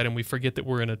this side, and we forget that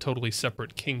we're in a totally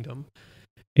separate kingdom.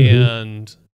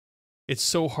 And it's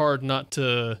so hard not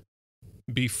to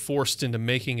be forced into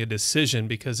making a decision,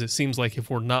 because it seems like if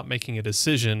we're not making a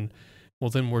decision, well,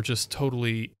 then we're just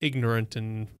totally ignorant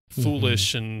and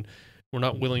foolish, and we're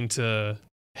not willing to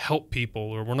help people,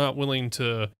 or we're not willing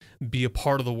to be a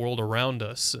part of the world around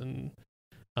us. And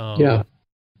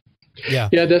yeah,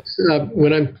 that's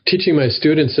when I'm teaching my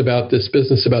students about this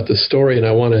business, about the story, and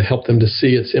I want to help them to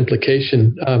see its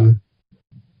implication.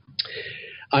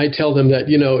 I tell them that,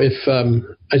 if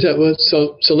I said, well,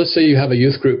 so let's say you have a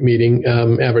youth group meeting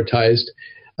advertised,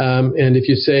 and if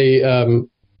you say,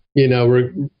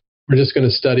 we're just going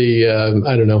to study,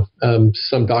 I don't know,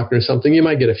 some doctrine or something, you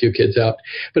might get a few kids out.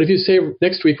 But if you say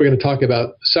next week we're going to talk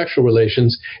about sexual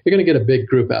relations, you're going to get a big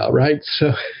group out, right?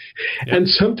 So, and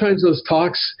sometimes those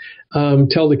talks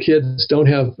tell the kids don't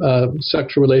have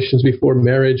sexual relations before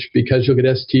marriage because you'll get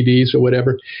STDs or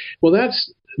whatever. Well,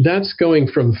 that's going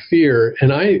from fear.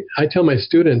 And I tell my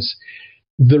students,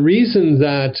 the reason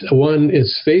that one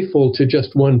is faithful to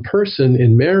just one person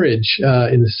in marriage,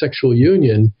 in the sexual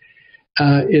union,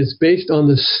 is based on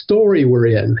the story we're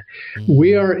in.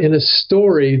 We are in a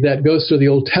story that goes through the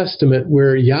Old Testament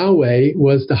where Yahweh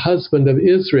was the husband of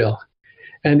Israel.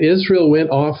 And Israel went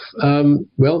off,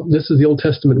 this is the Old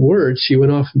Testament word, she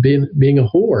went off being a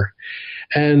whore.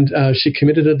 And she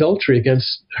committed adultery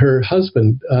against her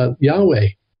husband, Yahweh.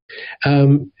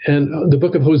 And the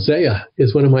book of Hosea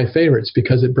is one of my favorites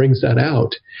because it brings that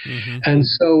out. And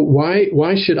so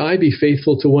why should I be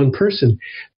faithful to one person?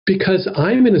 Because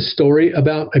I'm in a story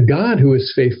about a God who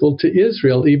is faithful to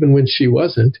Israel even when she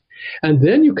wasn't. And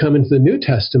then you come into the New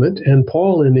Testament, and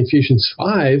Paul in Ephesians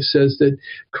 5 says that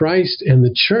Christ and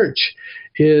the church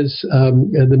is,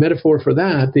 the metaphor for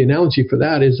that, the analogy for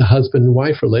that is a husband and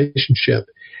wife relationship.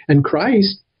 And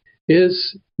Christ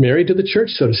is married to the church,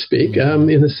 so to speak,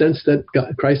 in the sense that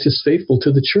Christ is faithful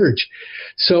to the church.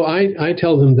 So I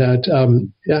tell them that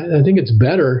I think it's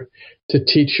better to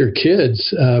teach your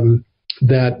kids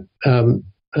that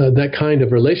kind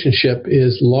of relationship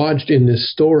is lodged in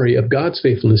this story of God's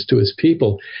faithfulness to his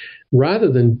people,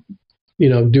 rather than,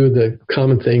 do the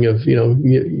common thing of,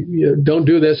 you don't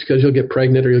do this because you'll get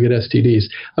pregnant or you'll get STDs.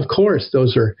 Of course,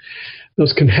 those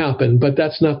can happen, but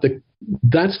that's not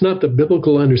the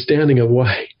biblical understanding of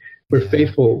why we're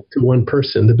faithful to one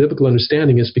person. The biblical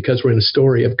understanding is because we're in a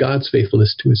story of God's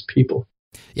faithfulness to his people.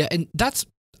 Yeah, and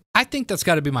I think that's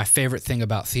got to be my favorite thing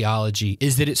about theology,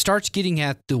 is that it starts getting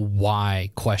at the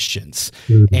why questions.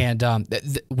 And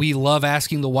we love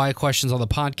asking the why questions on the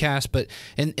podcast, but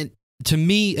and to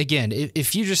me, again,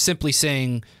 if you're just simply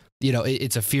saying,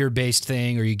 it's a fear-based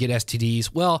thing or you get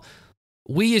STDs, well,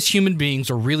 we as human beings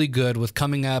are really good with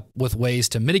coming up with ways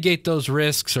to mitigate those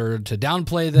risks or to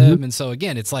downplay them. And so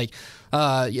again, it's like,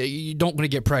 you don't want to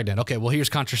get pregnant. Okay, well, here's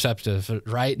contraceptive,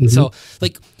 right? And so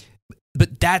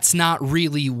but that's not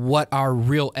really what our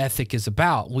real ethic is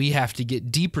about. We have to get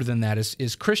deeper than that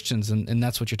as Christians, and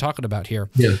that's what you're talking about here.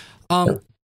 Yeah.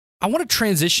 I want to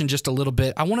transition just a little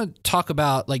bit. I want to talk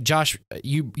about, like Josh,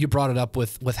 you brought it up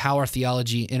with how our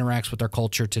theology interacts with our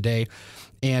culture today.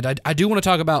 And I do want to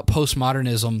talk about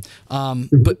postmodernism,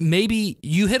 but maybe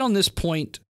you hit on this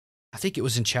point, I think it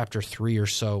was in chapter 3 or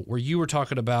so, where you were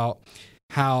talking about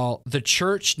how the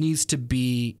church needs to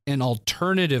be an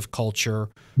alternative culture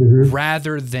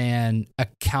rather than a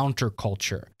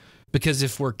counterculture. Because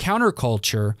if we're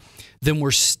counterculture, then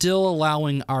we're still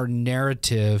allowing our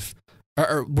narrative,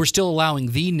 or we're still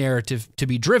allowing the narrative to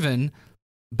be driven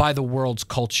by the world's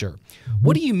culture.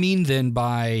 What do you mean then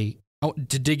by,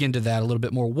 to dig into that a little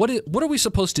bit more, what are we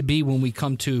supposed to be when we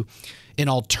come to an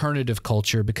alternative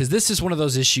culture? Because this is one of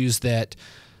those issues that,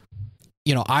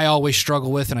 I always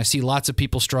struggle with, and I see lots of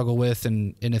people struggle with,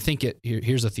 and I think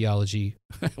here's a theology.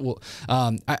 Well,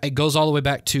 it goes all the way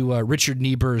back to Richard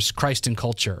Niebuhr's Christ and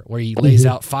Culture, where he lays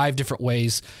out 5 different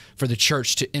ways for the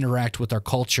church to interact with our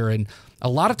culture. And a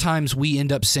lot of times we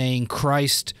end up saying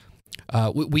Christ,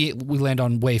 we land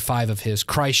on way 5 of his,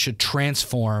 Christ should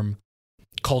transform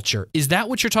culture. Is that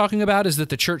what you're talking about? Is that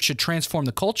the church should transform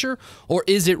the culture, or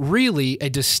is it really a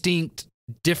distinct,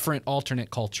 different,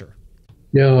 alternate culture?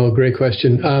 No, great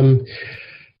question.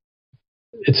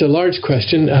 It's a large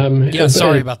question.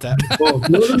 Sorry about that.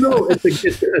 No.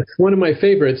 It's one of my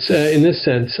favorites in this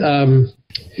sense.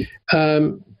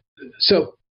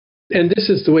 And this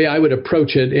is the way I would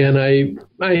approach it, and I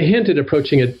hinted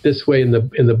approaching it this way in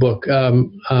the book.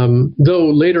 Though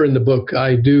later in the book,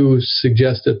 I do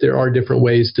suggest that there are different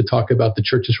ways to talk about the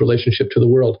church's relationship to the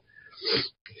world.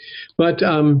 But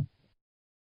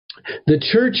the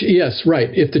church, yes,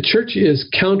 right. If the church is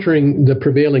countering the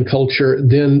prevailing culture,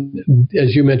 then,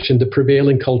 as you mentioned, the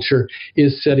prevailing culture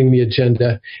is setting the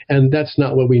agenda, and that's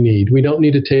not what we need. We don't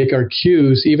need to take our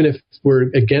cues, even if we're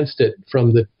against it,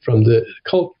 from the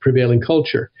prevailing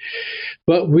culture.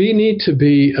 But we need to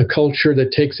be a culture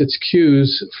that takes its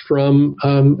cues from,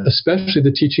 especially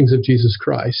the teachings of Jesus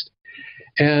Christ.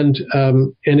 And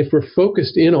if we're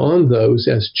focused in on those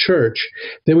as church,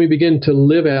 then we begin to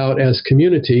live out as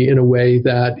community in a way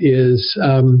that is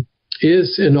an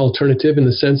alternative, in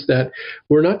the sense that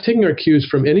we're not taking our cues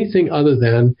from anything other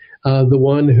than the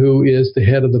one who is the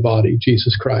head of the body,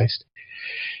 Jesus Christ.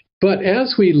 But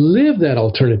as we live that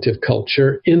alternative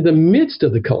culture, in the midst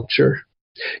of the culture,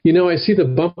 I see the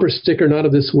bumper sticker, "Not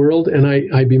of this world," and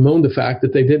I bemoan the fact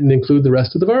that they didn't include the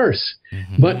rest of the verse.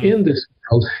 Mm-hmm. But in this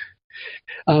world,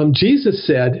 Jesus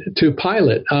said to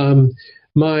Pilate,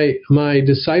 my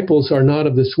disciples are not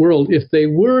of this world. If they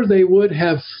were, they would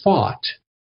have fought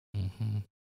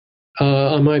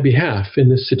on my behalf in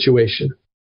this situation.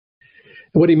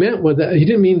 What he meant was that he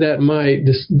didn't mean that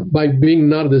by being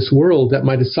not of this world, that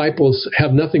my disciples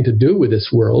have nothing to do with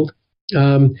this world.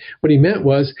 What he meant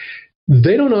was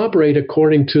they don't operate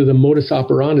according to the modus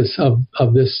operandus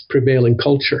of this prevailing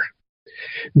culture.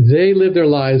 They live their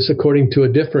lives according to a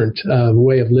different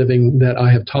way of living that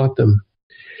I have taught them.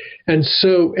 And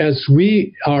so as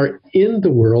we are in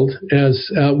the world, as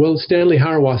Stanley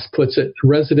Hauerwas puts it,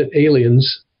 resident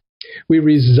aliens, we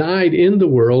reside in the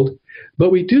world,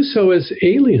 but we do so as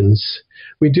aliens.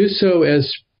 We do so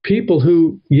as people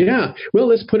who,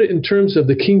 let's put it in terms of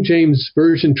the King James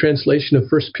Version translation of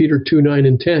 1 Peter 2, 9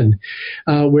 and 10,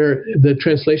 where the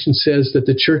translation says that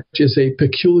the church is a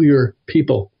peculiar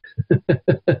people.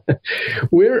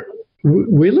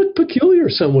 We look peculiar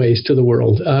some ways to the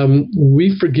world.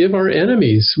 We forgive our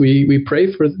enemies. We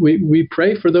pray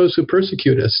for those who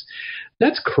persecute us.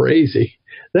 That's crazy.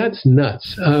 That's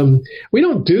nuts. We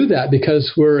don't do that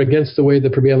because we're against the way the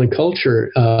prevailing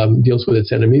culture deals with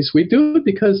its enemies. We do it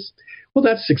because,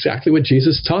 that's exactly what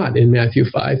Jesus taught in Matthew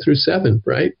 5 through 7,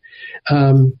 right?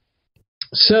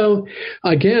 So,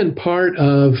 again, part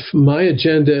of my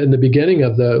agenda in the beginning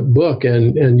of the book,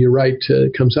 and you're right,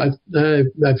 comes, I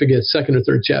forget, second or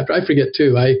third chapter. I forget,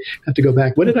 too. I have to go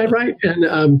back. What did I write?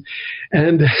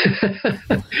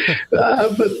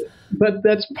 But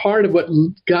that's part of what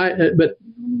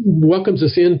welcomes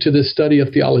us into this study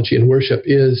of theology and worship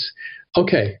is,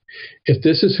 okay, if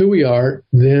this is who we are,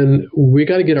 then we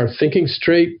got to get our thinking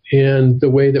straight and the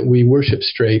way that we worship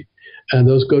straight, and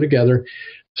those go together,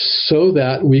 so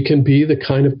that we can be the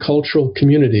kind of cultural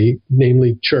community,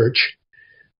 namely church,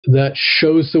 that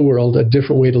shows the world a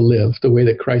different way to live, the way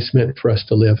that Christ meant for us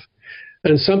to live.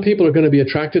 And some people are going to be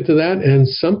attracted to that, and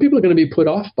some people are going to be put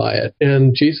off by it.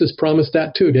 And Jesus promised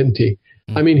that too, didn't he?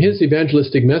 I mean, his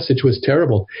evangelistic message was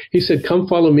terrible. He said, "Come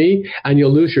follow me, and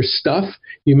you'll lose your stuff.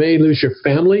 You may lose your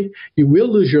family. You will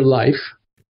lose your life.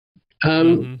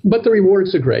 But the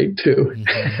rewards are great too."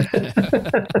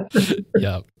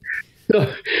 Yeah.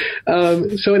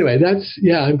 So anyway,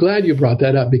 I'm glad you brought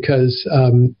that up, because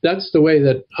that's the way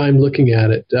that I'm looking at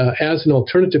it. As an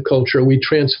alternative culture, we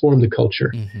transform the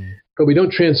culture, but we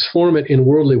don't transform it in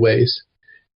worldly ways.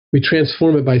 We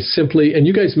transform it by simply, and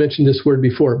you guys mentioned this word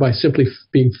before, by simply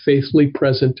being faithfully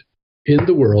present in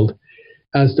the world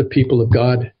as the people of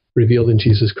God revealed in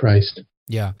Jesus Christ.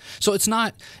 Yeah. So it's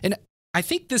not, and I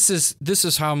think this is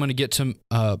how I'm going to get to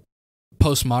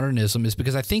postmodernism, is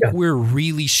because I think we're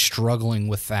really struggling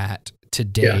with that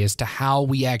today as to how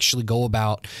we actually go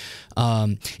about,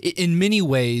 in many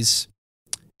ways,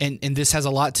 and this has a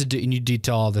lot to do, and you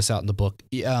detail all this out in the book,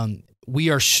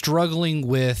 we are struggling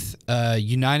with a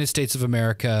United States of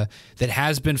America that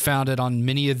has been founded on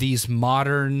many of these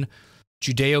modern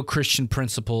Judeo-Christian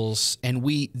principles, and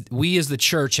we as the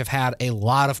church have had a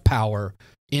lot of power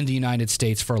in the United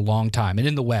States for a long time, and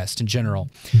in the West in general.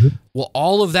 Well,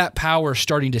 all of that power is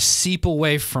starting to seep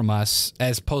away from us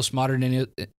as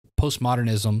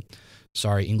postmodernism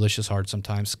sorry, English is hard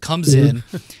sometimes, comes in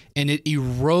and it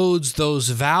erodes those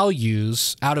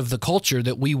values out of the culture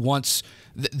that we once,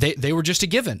 they were just a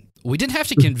given. We didn't have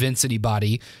to convince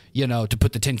anybody, to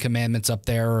put the 10 Commandments up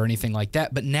there or anything like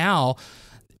that. But now,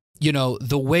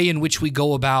 the way in which we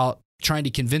go about trying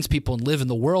to convince people and live in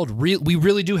the world, we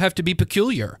really do have to be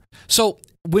peculiar. So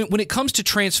when it comes to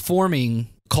transforming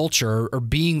culture or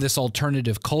being this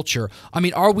alternative culture, I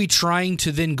mean, are we trying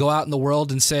to then go out in the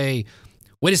world and say,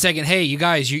 wait a second, hey, you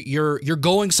guys, you're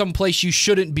going someplace you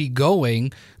shouldn't be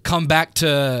going, come back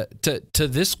to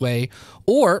this way?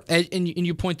 Or, and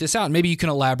you point this out, maybe you can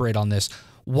elaborate on this,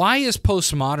 why is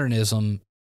postmodernism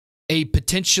a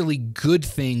potentially good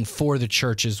thing for the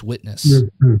church's witness?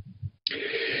 Mm-hmm.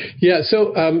 Yeah,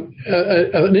 so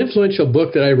an influential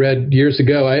book that I read years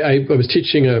ago, I was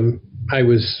teaching,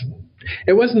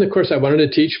 it wasn't the course I wanted to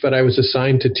teach, but I was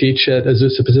assigned to teach at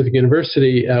Azusa Pacific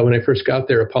University when I first got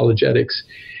there, apologetics.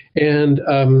 And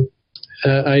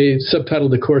I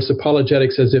subtitled the course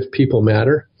Apologetics as If People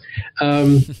Matter.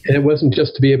 And it wasn't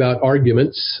just to be about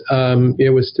arguments.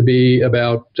 It was to be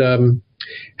about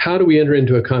how do we enter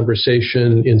into a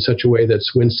conversation in such a way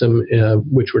that's winsome,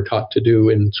 which we're taught to do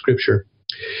in Scripture.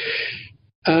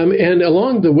 And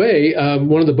along the way,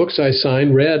 one of the books I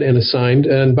read and assigned,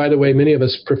 and by the way, many of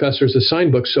us professors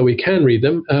assign books so we can read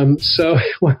them. So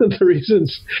one of the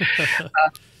reasons,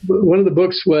 one of the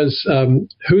books was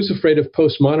Who's Afraid of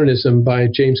Postmodernism by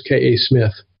James K.A.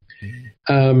 Smith,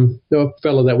 a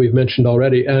fellow that we've mentioned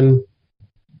already. And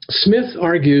Smith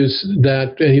argues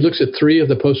that, and he looks at three of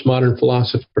the postmodern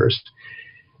philosophers,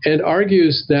 and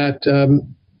argues that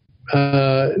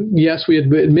yes, we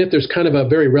admit there's kind of a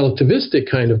very relativistic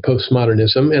kind of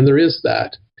postmodernism, and there is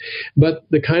that. But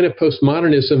the kind of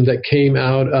postmodernism that came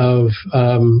out of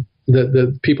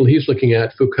the people he's looking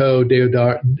at, Foucault,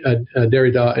 Derrida,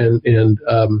 and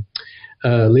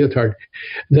Lyotard,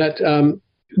 that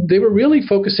they were really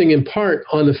focusing in part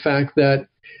on the fact that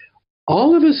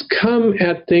all of us come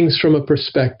at things from a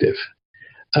perspective.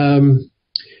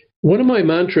 One of my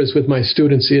mantras with my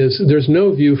students is, there's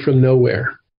no view from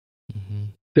nowhere.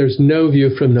 There's no view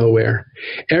from nowhere.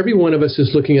 Every one of us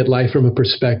is looking at life from a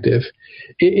perspective.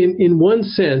 In one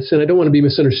sense, and I don't want to be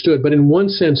misunderstood, but in one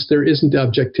sense, there isn't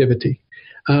objectivity.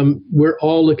 We're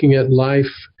all looking at life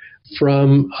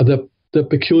from the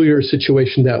peculiar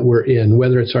situation that we're in,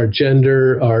 whether it's our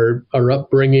gender, our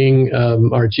upbringing,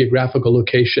 our geographical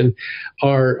location,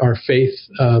 our faith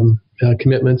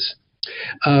commitments.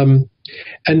 And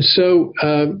so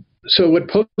what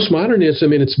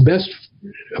postmodernism in its best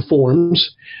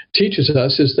forms teaches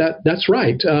us is that that's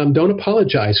right. Don't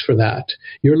apologize for that.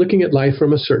 You're looking at life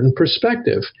from a certain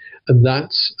perspective.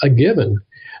 That's a given.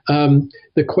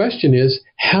 The question is,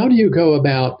 how do you go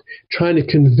about trying to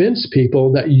convince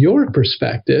people that your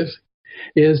perspective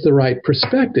is the right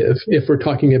perspective, if we're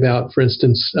talking about, for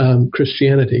instance,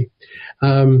 Christianity?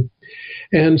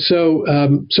 And so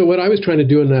what I was trying to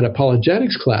do in that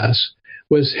apologetics class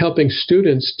was helping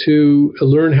students to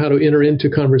learn how to enter into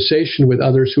conversation with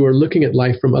others who are looking at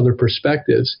life from other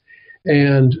perspectives,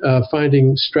 and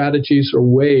finding strategies or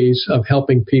ways of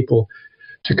helping people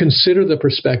to consider the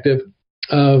perspective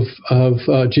of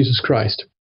Jesus Christ.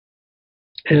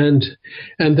 And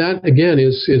that, again,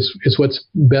 is what's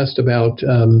best about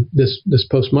this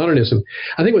postmodernism.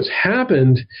 I think what's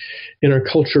happened in our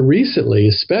culture recently,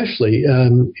 especially,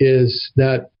 is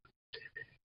that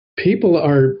people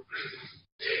are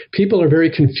very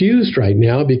confused right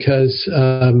now because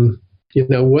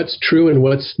what's true and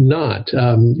what's not,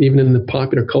 even in the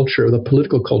popular culture or the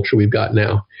political culture we've got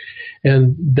now.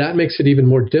 And that makes it even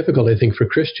more difficult, I think, for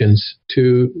Christians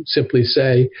to simply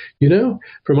say,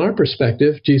 from our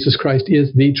perspective, Jesus Christ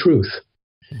is the truth,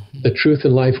 the truth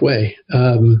and life way.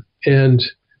 And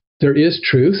there is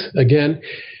truth. Again,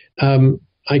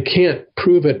 I can't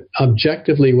prove it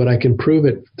objectively. What I can prove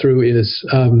it through is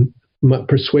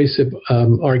persuasive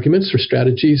arguments or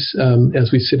strategies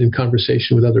as we sit in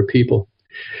conversation with other people.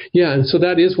 Yeah, and so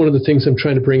that is one of the things I'm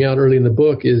trying to bring out early in the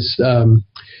book is that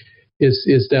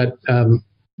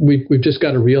we've just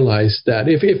got to realize that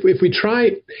if we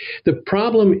try, the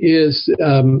problem is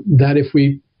that if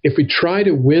we try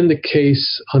to win the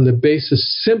case on the basis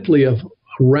simply of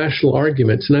rational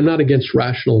arguments, and I'm not against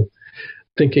rational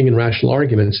thinking and rational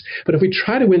arguments, but if we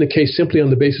try to win the case simply on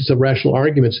the basis of rational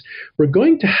arguments, we're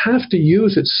going to have to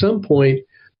use at some point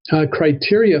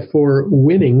criteria for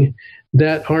winning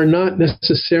that are not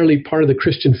necessarily part of the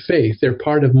Christian faith. They're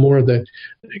part of more of the,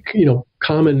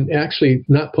 common, actually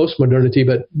not postmodernity,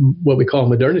 but what we call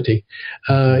modernity,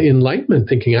 Enlightenment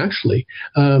thinking, actually,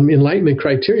 Enlightenment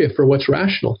criteria for what's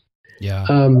rational. Yeah.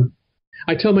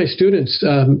 I tell my students,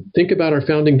 think about our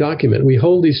founding document. We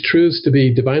hold these truths to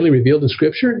be divinely revealed in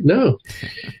Scripture? No.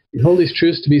 We hold these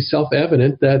truths to be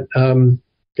self-evident that,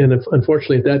 and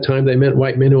unfortunately at that time they meant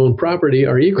white men who own property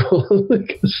are equal.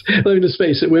 Because, let me just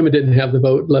face it, women didn't have the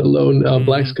vote, let alone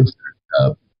blacks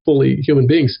considered fully human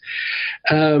beings.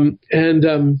 And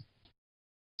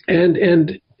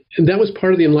that was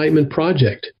part of the Enlightenment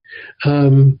project.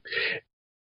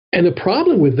 And the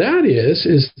problem with that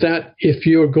is that if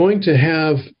you're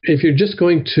just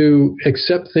going to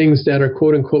accept things that are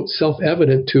quote unquote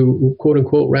self-evident to quote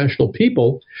unquote rational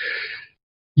people,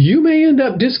 you may end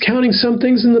up discounting some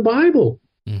things in the Bible.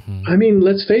 Mm-hmm. I mean,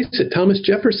 let's face it, Thomas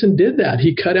Jefferson did that.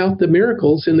 He cut out the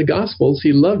miracles in the Gospels.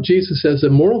 He loved Jesus as a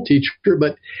moral teacher,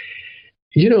 but,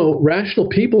 rational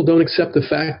people don't accept the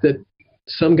fact that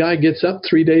some guy gets up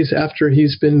 3 days after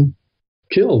he's been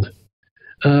killed.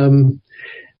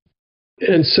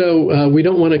 And so we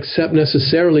don't want to accept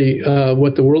necessarily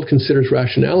what the world considers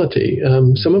rationality.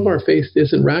 Some of our faith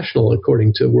isn't rational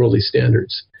according to worldly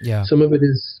standards. Yeah. Some of it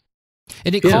is.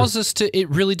 And it calls us to, it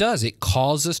really does. It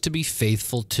calls us to be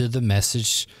faithful to the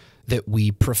message that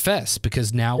we profess,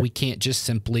 because now we can't just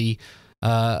simply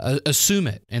assume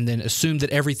it and then assume that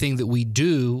everything that we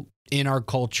do in our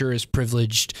culture as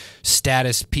privileged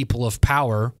status people of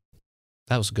power,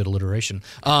 that was a good alliteration,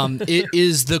 it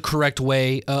is the correct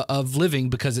way of living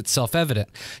because it's self-evident.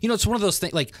 It's one of those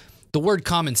things, like the word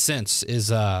common sense is,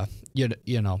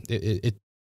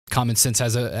 common sense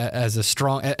as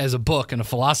a book and a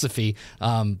philosophy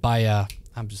by,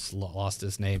 I'm just lost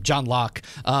his name, John Locke.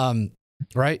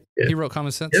 Right? Yeah. He wrote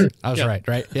Common Sense? Yeah. I was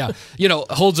right? Yeah.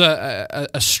 Holds a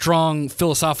strong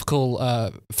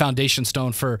philosophical foundation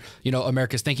stone for,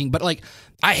 America's thinking. But like,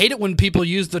 I hate it when people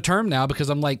use the term now because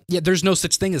I'm like, there's no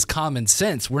such thing as common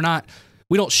sense. We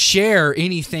don't share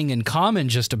anything in common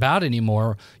just about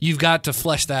anymore. You've got to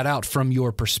flesh that out from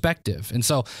your perspective. And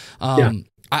so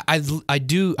I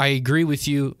agree with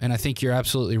you, and I think you're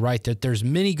absolutely right that there's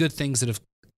many good things that have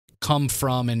come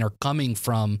from and are coming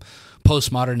from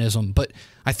postmodernism. But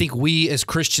I think we as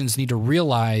Christians need to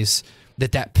realize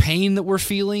that pain that we're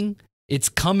feeling, it's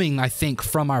coming, I think,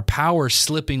 from our power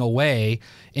slipping away,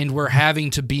 and we're having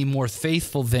to be more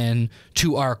faithful then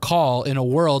to our call in a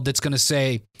world that's going to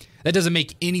say, that doesn't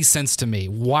make any sense to me.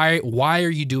 Why are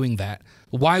you doing that?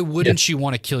 Why wouldn't you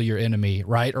want to kill your enemy,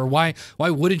 right? Or why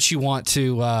wouldn't you want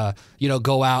to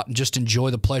go out and just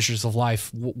enjoy the pleasures of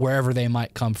life wherever they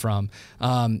might come from?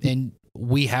 And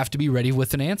we have to be ready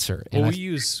with an answer. Well,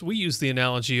 we use the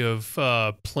analogy of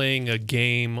playing a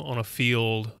game on a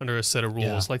field under a set of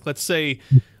rules. Yeah. Like let's say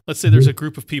there's a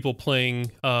group of people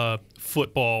playing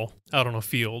football out on a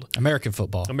field. American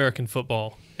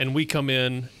football. And we come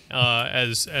in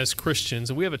as Christians,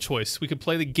 and we have a choice. We could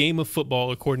play the game of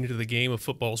football according to the game of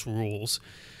football's rules,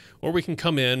 or we can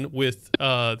come in with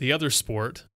the other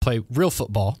sport. Play real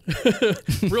football.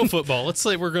 Real football. Let's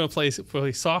say we're going to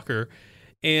play soccer,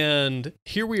 and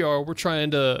here we are. We're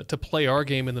trying to play our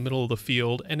game in the middle of the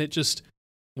field, and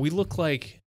we look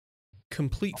like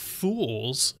complete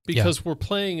fools because we're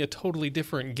playing a totally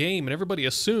different game, and everybody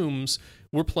assumes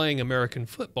we're playing American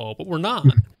football, but we're not.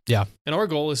 Yeah. And our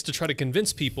goal is to try to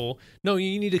convince people, no,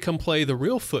 you need to come play the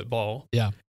real football.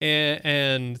 Yeah.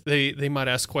 And they might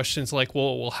ask questions like,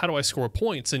 well, how do I score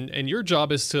points? And your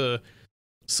job is to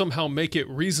somehow make it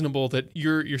reasonable that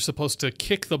you're supposed to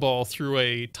kick the ball through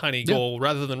a tiny goal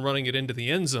rather than running it into the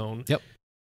end zone. Yep.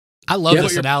 I love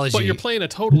this analogy. But you're playing a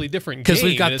totally different game. Because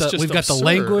we've got the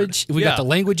language, got the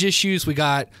language issues. We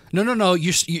got no.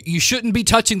 You shouldn't be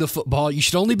touching the football. You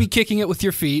should only be kicking it with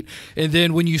your feet. And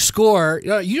then when you score,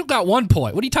 you got 1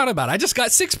 point. What are you talking about? I just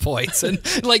got 6 points. And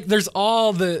like, there's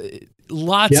all the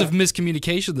lots of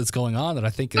miscommunication that's going on that I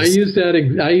think is. I use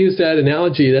that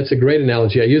analogy. That's a great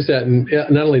analogy. I use that, and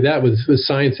not only that, with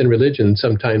science and religion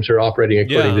sometimes are operating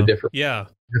according to different. Yeah.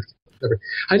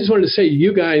 I just wanted to say,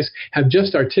 you guys have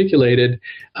just articulated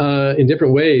in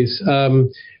different ways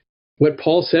what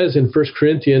Paul says in 1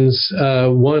 Corinthians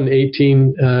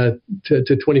 1:18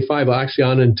 to 25, actually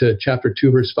on into chapter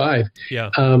 2, verse 5. Yeah.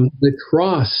 The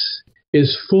cross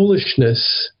is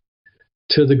foolishness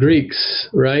to the Greeks,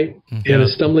 right? Mm-hmm. And a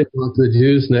stumbling block to the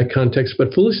Jews in that context,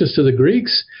 but foolishness to the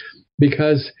Greeks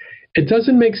because it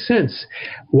doesn't make sense.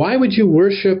 Why would you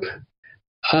worship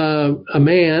a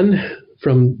man,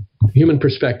 from human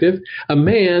perspective, a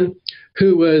man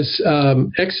who was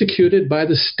executed by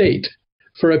the state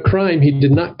for a crime he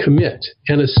did not commit,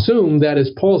 and assume that, as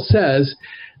Paul says,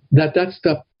 that's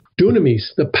the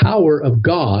dunamis, the power of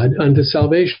God unto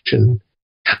salvation?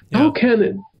 How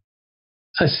can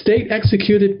a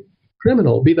state-executed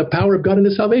criminal, be the power of God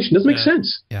into salvation. Doesn't make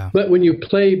sense. Yeah. But when you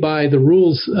play by the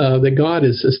rules that God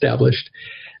has established,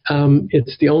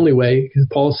 it's the only way.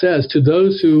 Paul says, to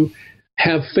those who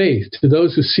have faith, to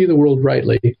those who see the world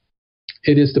rightly,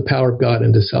 it is the power of God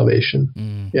into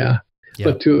salvation. Yeah.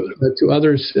 But to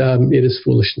others, it is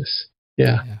foolishness.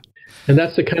 Yeah. And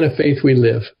that's the kind of faith we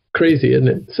live. Crazy, isn't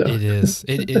it? So. It is.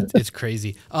 It's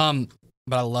crazy. But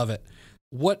I love it.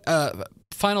 What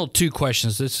final two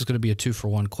questions? This is going to be a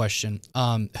 2-for-1 question.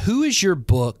 Who is your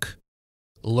book,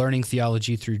 Learning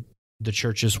Theology Through the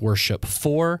Church's Worship,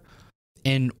 for?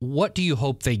 And what do you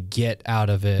hope they get out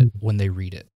of it when they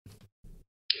read it?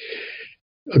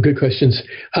 Good questions.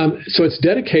 So it's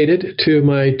dedicated to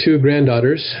my 2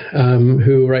 granddaughters,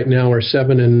 who right now are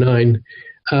 7 and 9,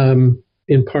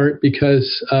 in part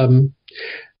because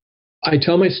I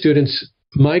tell my students,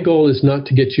 my goal is not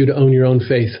to get you to own your own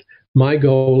faith. My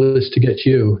goal is to get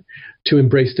you to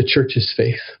embrace the church's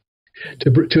faith,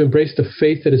 to embrace the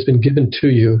faith that has been given to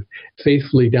you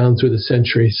faithfully down through the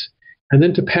centuries, and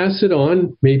then to pass it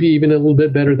on, maybe even a little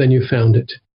bit better than you found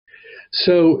it.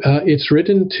 So it's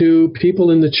written to people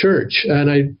in the church,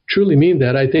 and I truly mean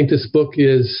that. I think this book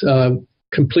is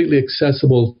completely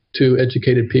accessible to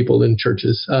educated people in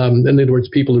churches. In other words,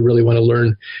 people who really want to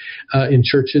learn in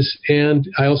churches. And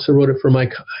I also wrote it for my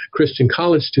Christian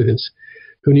college students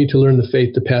who need to learn the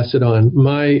faith to pass it on.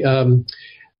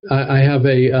 I have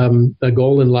a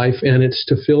goal in life, and it's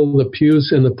to fill the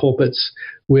pews and the pulpits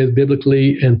with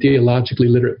biblically and theologically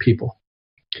literate people.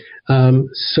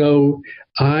 So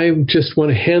I just want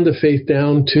to hand the faith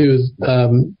down to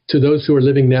those who are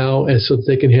living now, and so that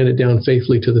they can hand it down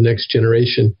faithfully to the next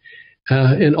generation.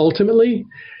 And ultimately,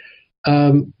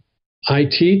 I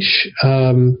teach.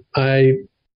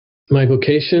 My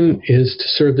vocation is to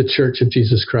serve the Church of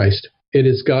Jesus Christ. It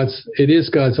is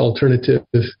God's alternative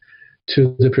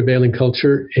to the prevailing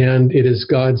culture, and it is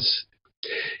God's.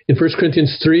 In 1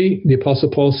 Corinthians 3, the Apostle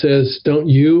Paul says, don't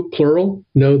you, plural,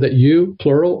 know that you,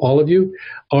 plural, all of you,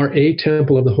 are a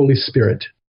temple of the Holy Spirit.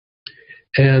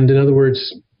 And in other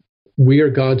words, we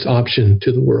are God's option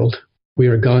to the world. We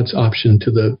are God's option to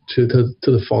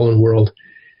the fallen world.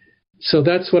 So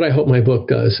that's what I hope my book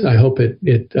does. I hope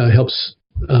it helps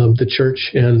the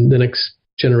church and the next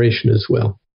generation as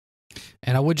well.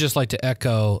 And I would just like to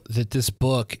echo that this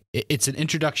book, it's an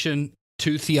introduction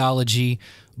to theology,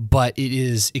 but it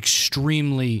is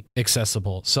extremely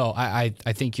accessible. So I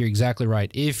think you're exactly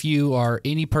right. If you are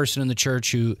any person in the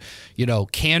church who,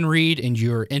 can read and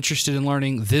you're interested in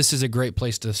learning, this is a great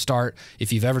place to start.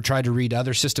 If you've ever tried to read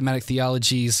other systematic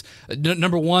theologies,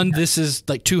 number one, this is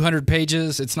like 200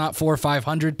 pages. It's not 400 or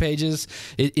 500 pages.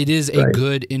 It is a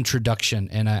good introduction,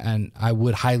 and I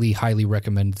would highly, highly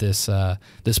recommend this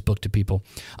book to people.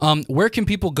 Where can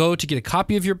people go to get a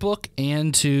copy of your book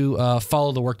and to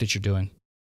follow the work that you're doing?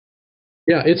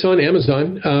 Yeah, it's on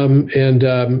Amazon,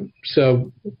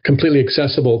 so completely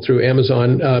accessible through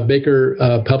Amazon. Baker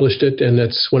published it, and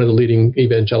that's one of the leading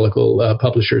evangelical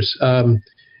publishers.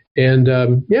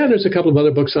 There's a couple of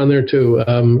other books on there too,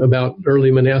 about early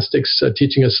monastics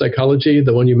teaching us psychology.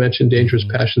 The one you mentioned, Dangerous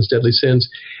Passions, Deadly Sins,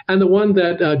 and the one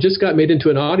that just got made into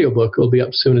an audiobook, will be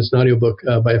up soon as an audiobook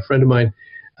by a friend of mine,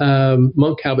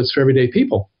 Monk Habits for Everyday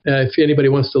People. If anybody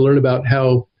wants to learn about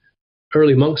how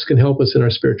early monks can help us in our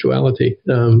spirituality,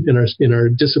 in our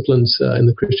disciplines in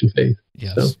the Christian faith.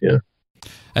 Yes. So, yeah.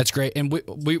 That's great. And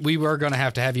we were going to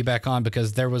have you back on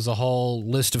because there was a whole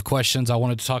list of questions. I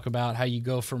wanted to talk about how you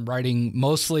go from writing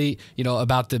mostly,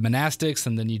 about the monastics,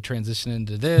 and then you transition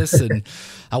into this. And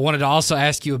I wanted to also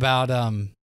ask you about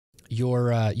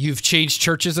you've changed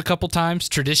churches a couple times,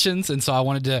 traditions, and so I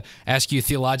wanted to ask you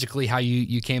theologically how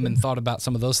you came and thought about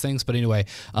some of those things. But anyway,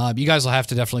 you guys will have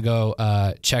to definitely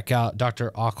go check out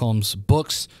Dr. Okholm's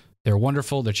books. They're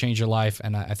wonderful. They change your life,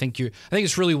 and I think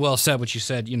it's really well said what you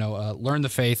said. Learn the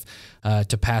faith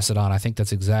to pass it on. I think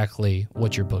that's exactly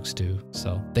what your books do.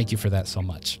 So thank you for that so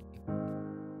much.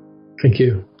 Thank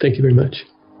you. Thank you very much.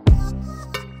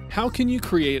 How can you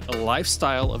create a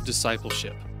lifestyle of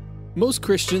discipleship? Most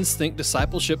Christians think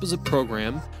discipleship is a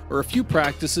program or a few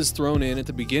practices thrown in at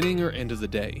the beginning or end of the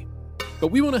day. But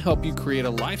we want to help you create a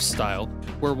lifestyle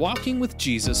where walking with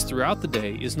Jesus throughout the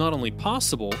day is not only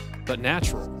possible, but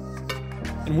natural.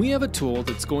 And we have a tool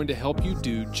that's going to help you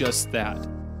do just that.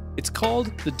 It's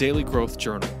called the Daily Growth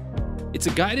Journal. It's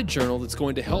a guided journal that's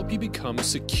going to help you become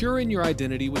secure in your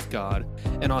identity with God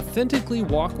and authentically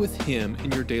walk with Him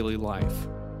in your daily life.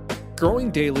 Growing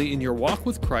daily in your walk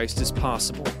with Christ is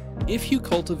possible if you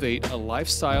cultivate a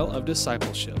lifestyle of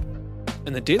discipleship,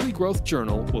 and the Daily Growth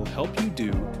Journal will help you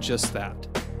do just that.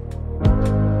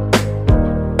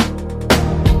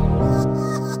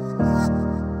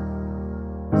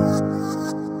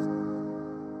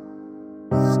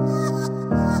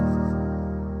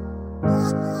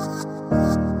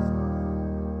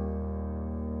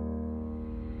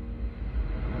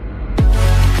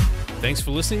 Thanks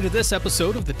for listening to this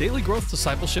episode of the Daily Growth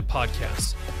Discipleship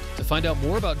Podcast. To find out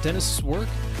more about Dennis's work,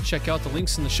 check out the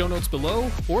links in the show notes below,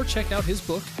 or check out his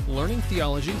book, Learning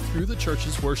Theology Through the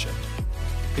Church's Worship.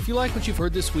 If you like what you've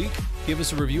heard this week, give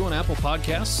us a review on Apple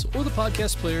Podcasts or the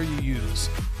podcast player you use.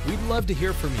 We'd love to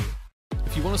hear from you.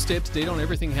 If you want to stay up to date on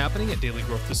everything happening at Daily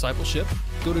Growth Discipleship,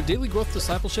 go to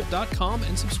dailygrowthdiscipleship.com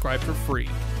and subscribe for free.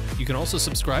 You can also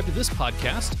subscribe to this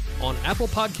podcast on Apple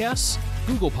Podcasts,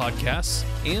 Google Podcasts,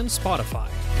 and Spotify.